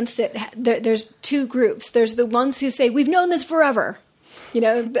react against it, there's two groups. There's the ones who say, we've known this forever.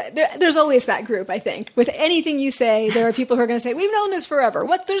 There's always that group, I think. With anything you say, there are people who are going to say, we've known this forever.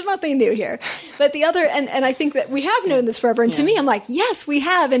 There's nothing new here. But the other, and I think that we have known this forever. And to me, I'm like, yes, we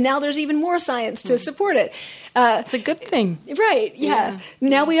have. And now there's even more science to support it. It's a good thing. Right, yeah.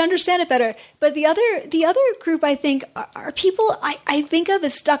 Now we understand it better. But the other group, I think, are people I think of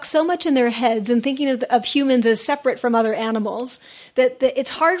as stuck so much in their heads and thinking of humans as separate from other animals that it's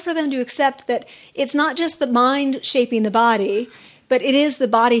hard for them to accept that it's not just the mind shaping the body, but it is the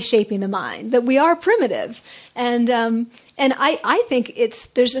body shaping the mind, that we are primitive. And I think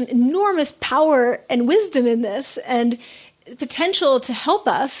there's an enormous power and wisdom in this and potential to help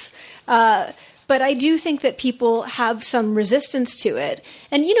us. But I do think that people have some resistance to it.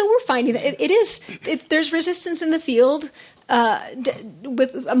 And, we're finding that there's resistance in the field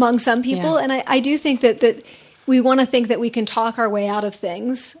among some people. Yeah. And I do think that we want to think that we can talk our way out of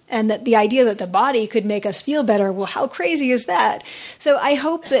things, and that the idea that the body could make us feel better, well, how crazy is that? So I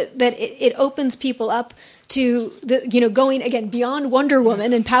hope that it opens people up to going again beyond Wonder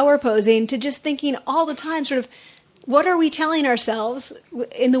Woman and power posing to just thinking all the time, sort of, what are we telling ourselves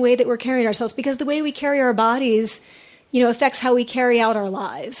in the way that we're carrying ourselves? Because the way we carry our bodies, affects how we carry out our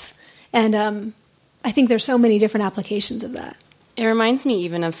lives. And I think there's so many different applications of that. It reminds me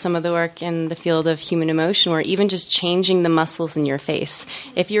even of some of the work in the field of human emotion, where even just changing the muscles in your face.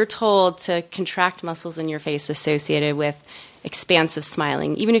 If you're told to contract muscles in your face associated with expansive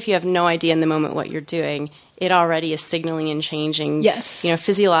smiling, even if you have no idea in the moment what you're doing, it already is signaling and changing,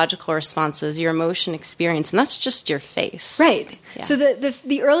 physiological responses, your emotion experience, and that's just your face. Right. Yeah. So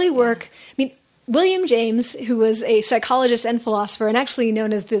the early work, William James, who was a psychologist and philosopher, and actually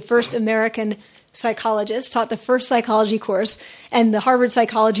known as the first American psychologist, taught the first psychology course, and the Harvard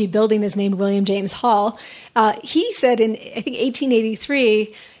Psychology building is named William James Hall. He said in, I think,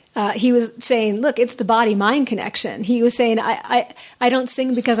 1883, he was saying, look, it's the body-mind connection. He was saying, I don't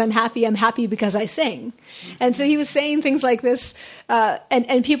sing because I'm happy because I sing. And so he was saying things like this,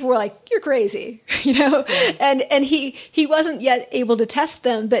 and people were like, you're crazy, and he wasn't yet able to test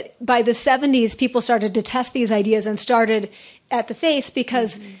them, but by the 70s, people started to test these ideas and started at the face,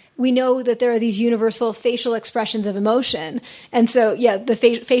 because we know that there are these universal facial expressions of emotion. And so, the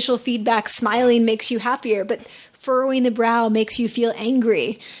facial feedback, smiling makes you happier, but furrowing the brow makes you feel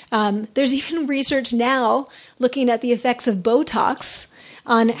angry. There's even research now looking at the effects of Botox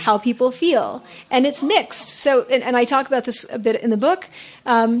on how people feel. And it's mixed. So, and I talk about this a bit in the book.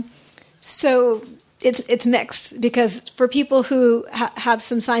 So it's mixed, because for people who have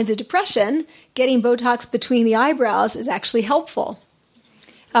some signs of depression, getting Botox between the eyebrows is actually helpful.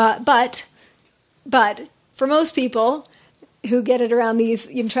 But for most people who get it around these,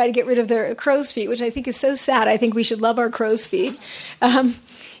 try to get rid of their crow's feet, which I think is so sad. I think we should love our crow's feet.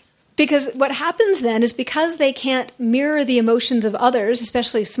 Because what happens then is, because they can't mirror the emotions of others,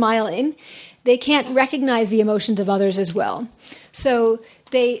 especially smiling, they can't recognize the emotions of others as well. So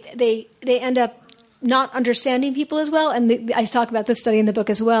they end up not understanding people as well. And I talk about this study in the book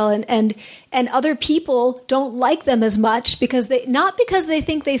as well. And other people don't like them as much not because they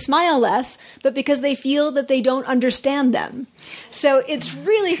think they smile less, but because they feel that they don't understand them. So it's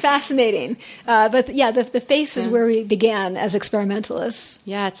really fascinating. But the face is where we began as experimentalists.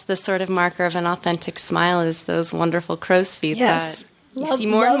 Yeah, it's the sort of marker of an authentic smile, is those wonderful crow's feet. Yes. That you see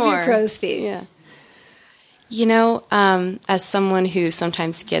more and more. Love your crow's feet. Yeah. As someone who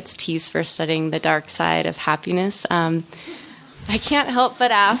sometimes gets teased for studying the dark side of happiness, I can't help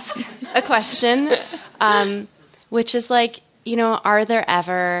but ask a question, which is are there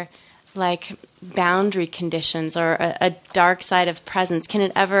ever boundary conditions or a dark side of presence? Can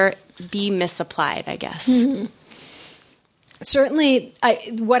it ever be misapplied, I guess? Mm-hmm. Certainly, I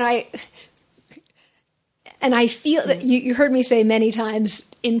feel that you heard me say many times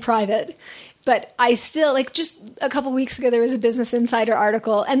in private But I still, like, just a couple weeks ago, there was a Business Insider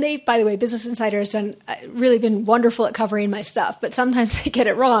article, and they, by the way, Business Insider has really been wonderful at covering my stuff, but sometimes they get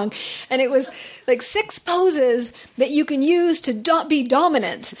it wrong. And it was like 6 poses that you can use to be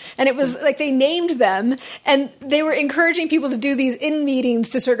dominant. And it was like they named them, and they were encouraging people to do these in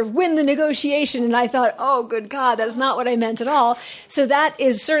meetings to sort of win the negotiation. And I thought, oh, good God, that's not what I meant at all. So that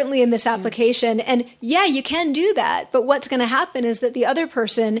is certainly a misapplication. And yeah, you can do that, but what's going to happen is that the other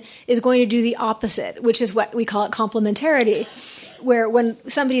person is going to do the opposite, which is what we call it complementarity, where when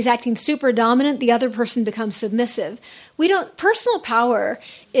somebody's acting super dominant, the other person becomes submissive. Personal power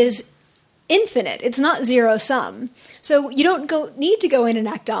is infinite. It's not zero sum. So you don't need to go in and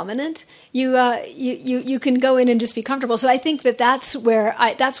act dominant. You can go in and just be comfortable. So I think that's where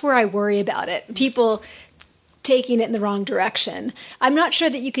I worry about it. People taking it in the wrong direction. I'm not sure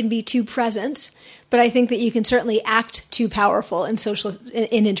that you can be too present, but I think that you can certainly act too powerful in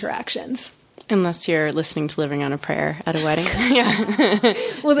in interactions. Unless you're listening to Living on a Prayer at a wedding. Yeah.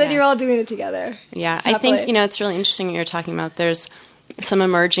 Well, then you're all doing it together. Yeah. Happily. I think, it's really interesting what you're talking about. There's some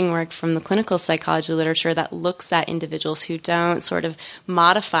emerging work from the clinical psychology literature that looks at individuals who don't sort of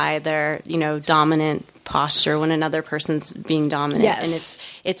modify their, dominant posture when another person's being dominant. Yes. And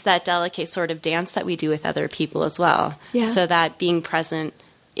it's that delicate sort of dance that we do with other people as well. Yeah. So that being present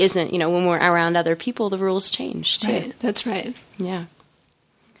isn't, when we're around other people, the rules change too. Right. That's right. Yeah.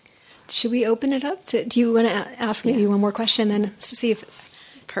 Should we open it up? Do you want to ask maybe one more question then to see if...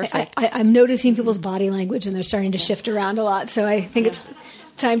 Perfect. I'm noticing people's body language and they're starting to shift around a lot. So I think it's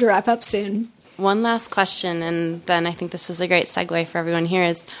time to wrap up soon. One last question, and then I think this is a great segue for everyone here,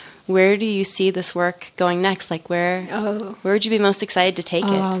 is where do you see this work going next? Like where would you be most excited to take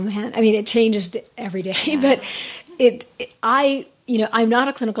it? Oh, man. I mean, it changes every day. But I'm not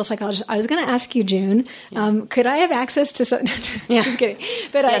a clinical psychologist. I was going to ask you, June, could I have access to some... Just kidding.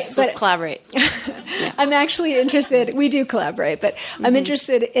 But let's collaborate. I'm actually interested... We do collaborate, but I'm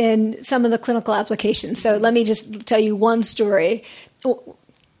interested in some of the clinical applications. So let me just tell you one story.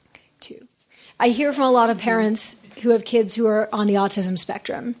 Two. I hear from a lot of parents who have kids who are on the autism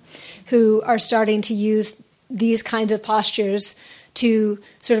spectrum, who are starting to use these kinds of postures to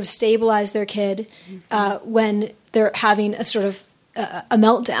sort of stabilize their kid when they're having a sort of a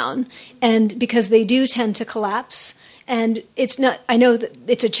meltdown, and because they do tend to collapse. And it's not, I know that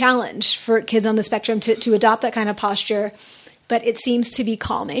it's a challenge for kids on the spectrum to adopt that kind of posture, but it seems to be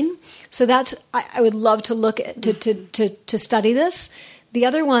calming. So I would love to look at, to study this. The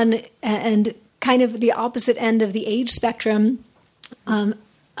other one, and kind of the opposite end of the age spectrum,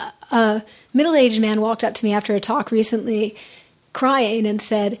 a middle-aged man walked up to me after a talk recently crying and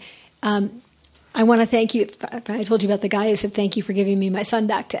said, I want to thank you. I told you about the guy who said, thank you for giving me my son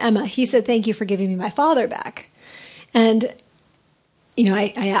back to Emma. He said, thank you for giving me my father back. And,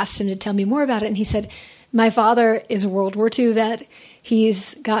 I asked him to tell me more about it. And he said, my father is a World War II vet.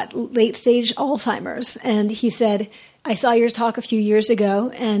 He's got late-stage Alzheimer's. And he said, I saw your talk a few years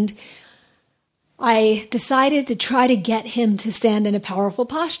ago, and I decided to try to get him to stand in a powerful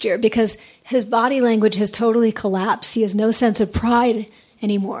posture because his body language has totally collapsed. He has no sense of pride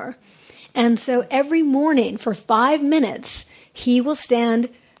anymore. And so every morning for 5 minutes, he will stand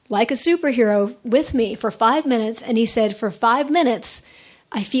like a superhero with me for 5 minutes. And he said, for 5 minutes,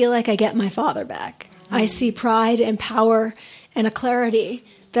 I feel like I get my father back. I see pride and power and a clarity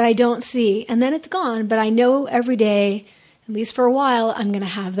that I don't see. And then it's gone. But I know every day, at least for a while, I'm going to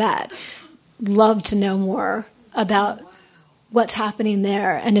have that. Love to know more about what's happening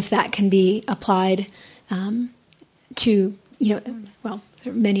there and if that can be applied to,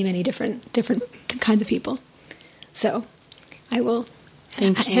 there are many, many different kinds of people. So I will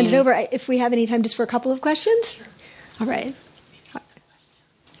hand it over. If we have any time just for a couple of questions. Sure. All right.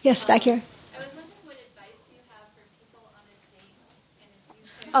 Yes, back here. I was wondering what advice you have for people on a date. And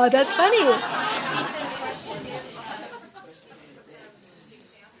if you Oh, that's funny.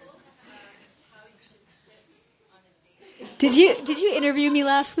 Did you interview me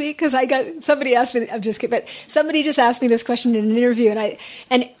last week? Because somebody asked me. I'm just kidding, but somebody just asked me this question in an interview,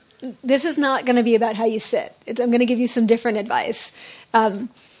 and this is not going to be about how you sit. I'm going to give you some different advice. So can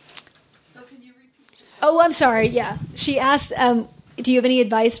you repeat? Oh, I'm sorry. Yeah, she asked, "Do you have any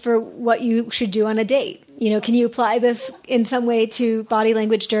advice for what you should do on a date? Can you apply this in some way to body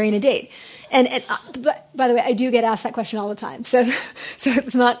language during a date?" But by the way, I do get asked that question all the time. So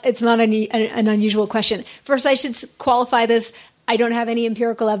it's not an unusual question. First, I should qualify this. I don't have any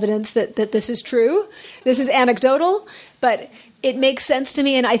empirical evidence that this is true. This is anecdotal, but it makes sense to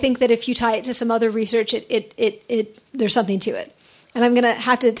me. And I think that if you tie it to some other research, there's something to it. And I'm going to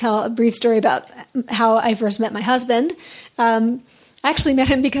have to tell a brief story about how I first met my husband. I actually met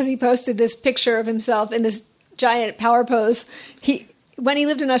him because he posted this picture of himself in this giant power pose. When he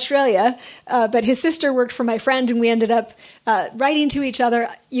lived in Australia, but his sister worked for my friend, and we ended up writing to each other.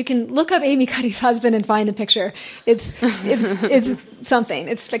 You can look up Amy Cuddy's husband and find the picture. It's something.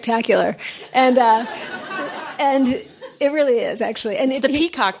 It's spectacular, and it really is, actually. And it's the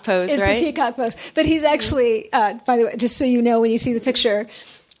peacock pose, right? It's the peacock pose. But he's actually, by the way, just so you know, when you see the picture,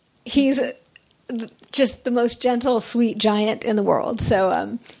 he's just the most gentle, sweet giant in the world.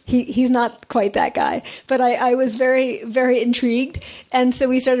 So he's not quite that guy. But I was very, very intrigued. And so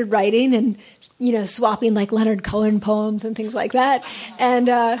we started writing and, swapping like Leonard Cohen poems and things like that. And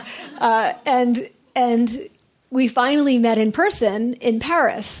we finally met in person in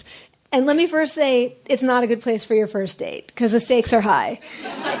Paris. And let me first say, it's not a good place for your first date because the stakes are high.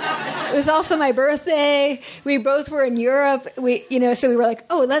 It was also my birthday. We both were in Europe. So we were like,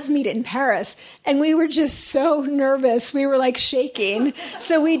 oh, let's meet in Paris. And we were just so nervous. We were like shaking.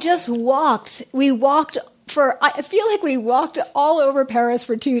 So we just walked. I feel like we walked all over Paris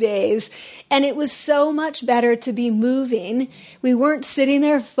for 2 days, and it was so much better to be moving. We weren't sitting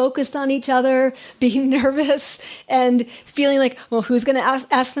there focused on each other, being nervous, and feeling like, well, who's going to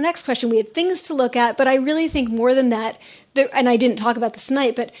ask the next question? We had things to look at, but I really think more than that, and I didn't talk about this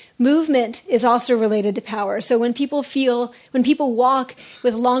tonight, but movement is also related to power. So when people walk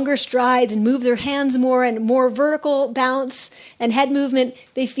with longer strides and move their hands more and more vertical bounce and head movement,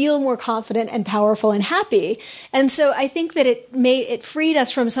 they feel more confident and powerful and happy. And so I think that it freed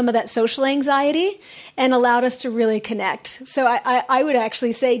us from some of that social anxiety and allowed us to really connect. So I would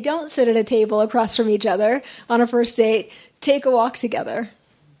actually say, don't sit at a table across from each other on a first date. Take a walk together.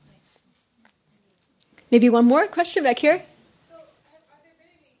 Maybe one more question back here. So, are there been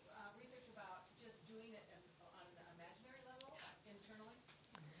any research about just doing it on an imaginary level,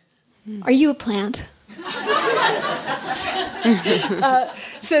 internally? Are you a plant?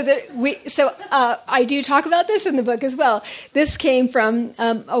 I do talk about this in the book as well. This came from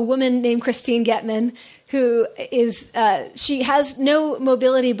a woman named Christine Getman, who she has no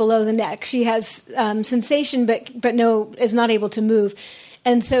mobility below the neck. She has sensation, but is not able to move.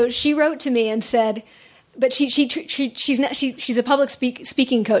 And so she wrote to me and said, but she's a public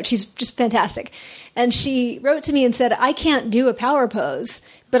speaking coach. She's just fantastic. And she wrote to me and said, I can't do a power pose,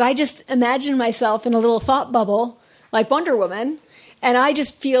 but I just imagine myself in a little thought bubble like Wonder Woman, and I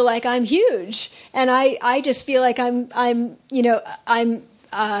just feel like I'm huge. And I just feel like I've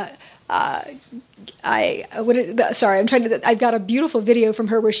got a beautiful video from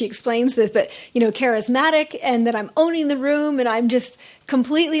her where she explains this, but, charismatic, and that I'm owning the room, and I'm just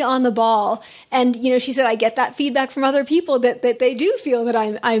completely on the ball. And, she said, I get that feedback from other people that they do feel that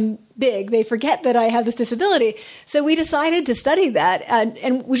I'm big. They forget that I have this disability. So we decided to study that,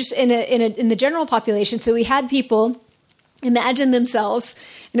 and we just in the general population. So we had people imagine themselves,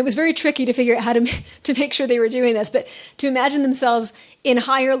 and it was very tricky to figure out how to make sure they were doing this, but to imagine themselves in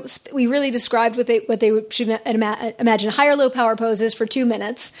higher, we really described what they should imagine, higher low power poses for 2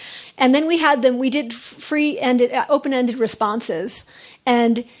 minutes. And then we did open-ended responses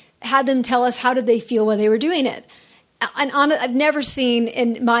and had them tell us how did they feel when they were doing it. And I've never seen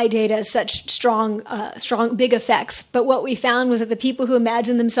in my data such strong, big effects. But what we found was that the people who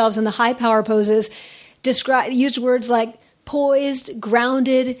imagined themselves in the high power poses used words like poised,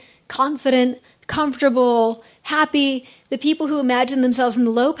 grounded, confident, comfortable, happy. The people who imagined themselves in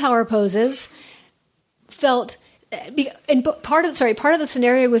the low power poses felt, and part of the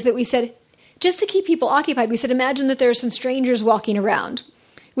scenario was that we said, just to keep people occupied, we said, imagine that there are some strangers walking around.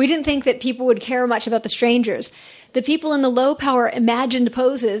 We didn't think that people would care much about the strangers. The people in the low power imagined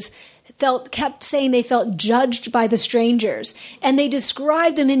poses kept saying they felt judged by the strangers, and they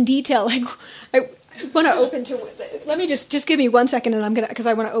described them in detail. Like, I want to open to. Let me just give me 1 second, and because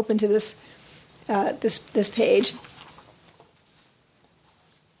I want to open to this this page.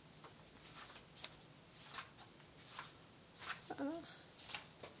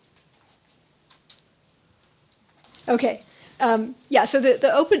 Okay. So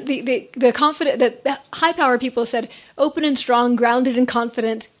the confident, the high power people said open and strong, grounded and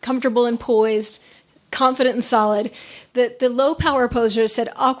confident, comfortable and poised, confident and solid. The low power posers said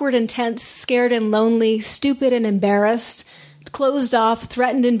awkward and tense, scared and lonely, stupid and embarrassed, closed off,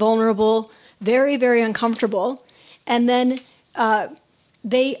 threatened and vulnerable, very, very uncomfortable. And then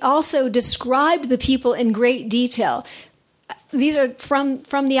they also described the people in great detail. These are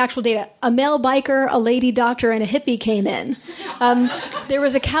from the actual data. A male biker, a lady doctor, and a hippie came in. There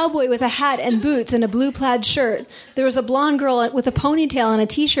was a cowboy with a hat and boots and a blue plaid shirt. There was a blonde girl with a ponytail and a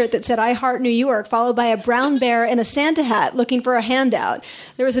T-shirt that said "I Heart New York," followed by a brown bear in a Santa hat looking for a handout.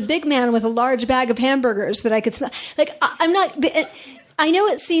 There was a big man with a large bag of hamburgers that I could smell. Like, I'm not... I know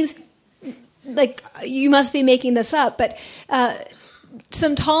it seems like you must be making this up, but...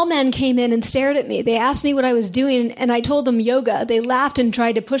 some tall men came in and stared at me. They asked me what I was doing, and I told them yoga. They laughed and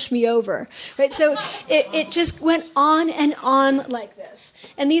tried to push me over. Right? So it just went on and on like this.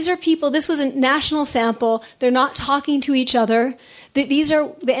 And these are people, this was a national sample. They're not talking to each other. These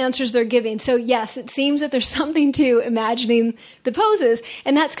are the answers they're giving. So yes, it seems that there's something to imagining the poses.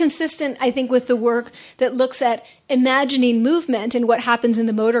 And that's consistent, I think, with the work that looks at imagining movement and what happens in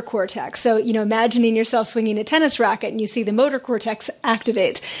the motor cortex. So, imagining yourself swinging a tennis racket and you see the motor cortex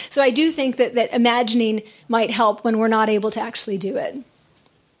activates. So I do think that imagining might help when we're not able to actually do it.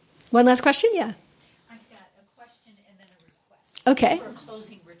 One last question? Yeah. I've got a question and then a request. Okay. For a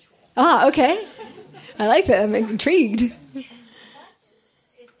closing ritual. Ah, okay. I like that. I'm intrigued. What,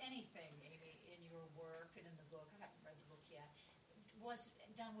 if anything, Amy, in your work and in the book, I haven't read the book yet, was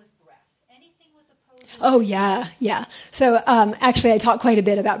done with breath? Anything with the poses? Oh, yeah. So actually, I talk quite a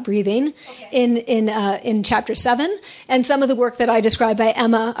bit about breathing in Chapter 7, and some of the work that I described by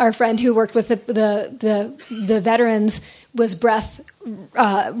Emma, our friend who worked with the veterans, was breath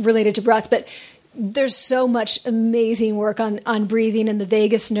related to breath, but there's so much amazing work on breathing and the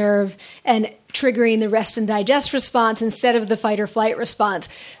vagus nerve and triggering the rest and digest response instead of the fight or flight response.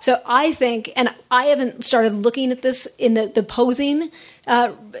 So I think, and I haven't started looking at this in the posing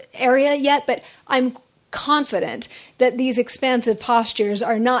area yet, but I'm confident that these expansive postures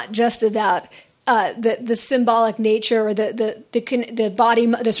are not just about the symbolic nature or the body,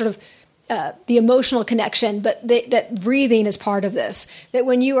 the sort of the emotional connection, but that breathing is part of this. That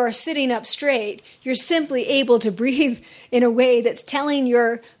when you are sitting up straight, you're simply able to breathe in a way that's telling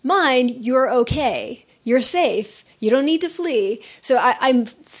your mind you're okay, you're safe, you don't need to flee. So I'm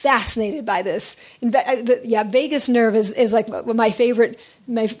fascinated by this. Vagus nerve is like my favorite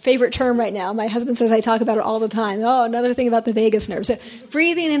term right now. My husband says I talk about it all the time. Oh, another thing about the vagus nerve. So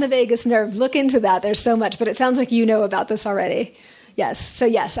breathing in the vagus nerve, look into that. There's so much, but it sounds like you know about this already. Yes. So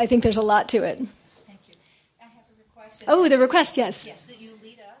yes, I think there's a lot to it. Thank you. I have a request. Oh, the request, yes. Yes, that you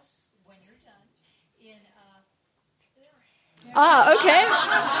lead us when you're done in. Okay.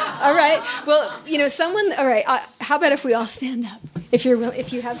 All right. Well, someone. All right. How about if we all stand up, if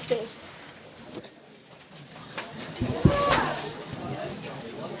you have space.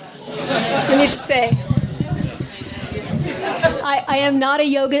 Let me just say, I am not a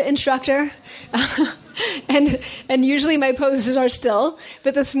yoga instructor. And usually my poses are still.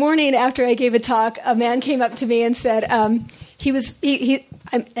 But this morning, after I gave a talk, a man came up to me and said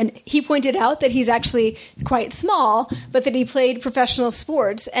he pointed out that he's actually quite small, but that he played professional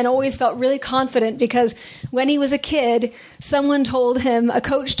sports and always felt really confident because when he was a kid, a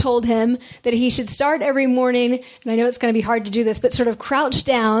coach told him that he should start every morning, and I know it's going to be hard to do this, but sort of crouch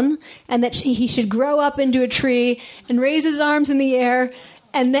down, and that he should grow up into a tree and raise his arms in the air.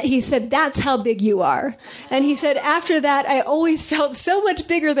 And that he said, that's how big you are. And he said, after that, I always felt so much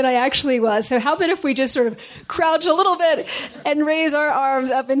bigger than I actually was. So how about if we just sort of crouch a little bit and raise our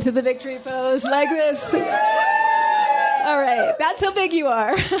arms up into the victory pose like this? All right. That's how big you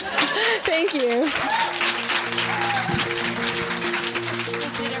are. Thank you.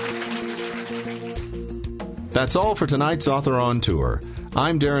 That's all for tonight's Author on Tour.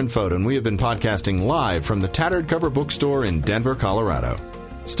 I'm Darren Foden, and we have been podcasting live from the Tattered Cover Bookstore in Denver, Colorado.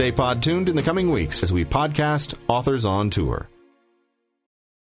 Stay pod tuned in the coming weeks as we podcast Authors on Tour.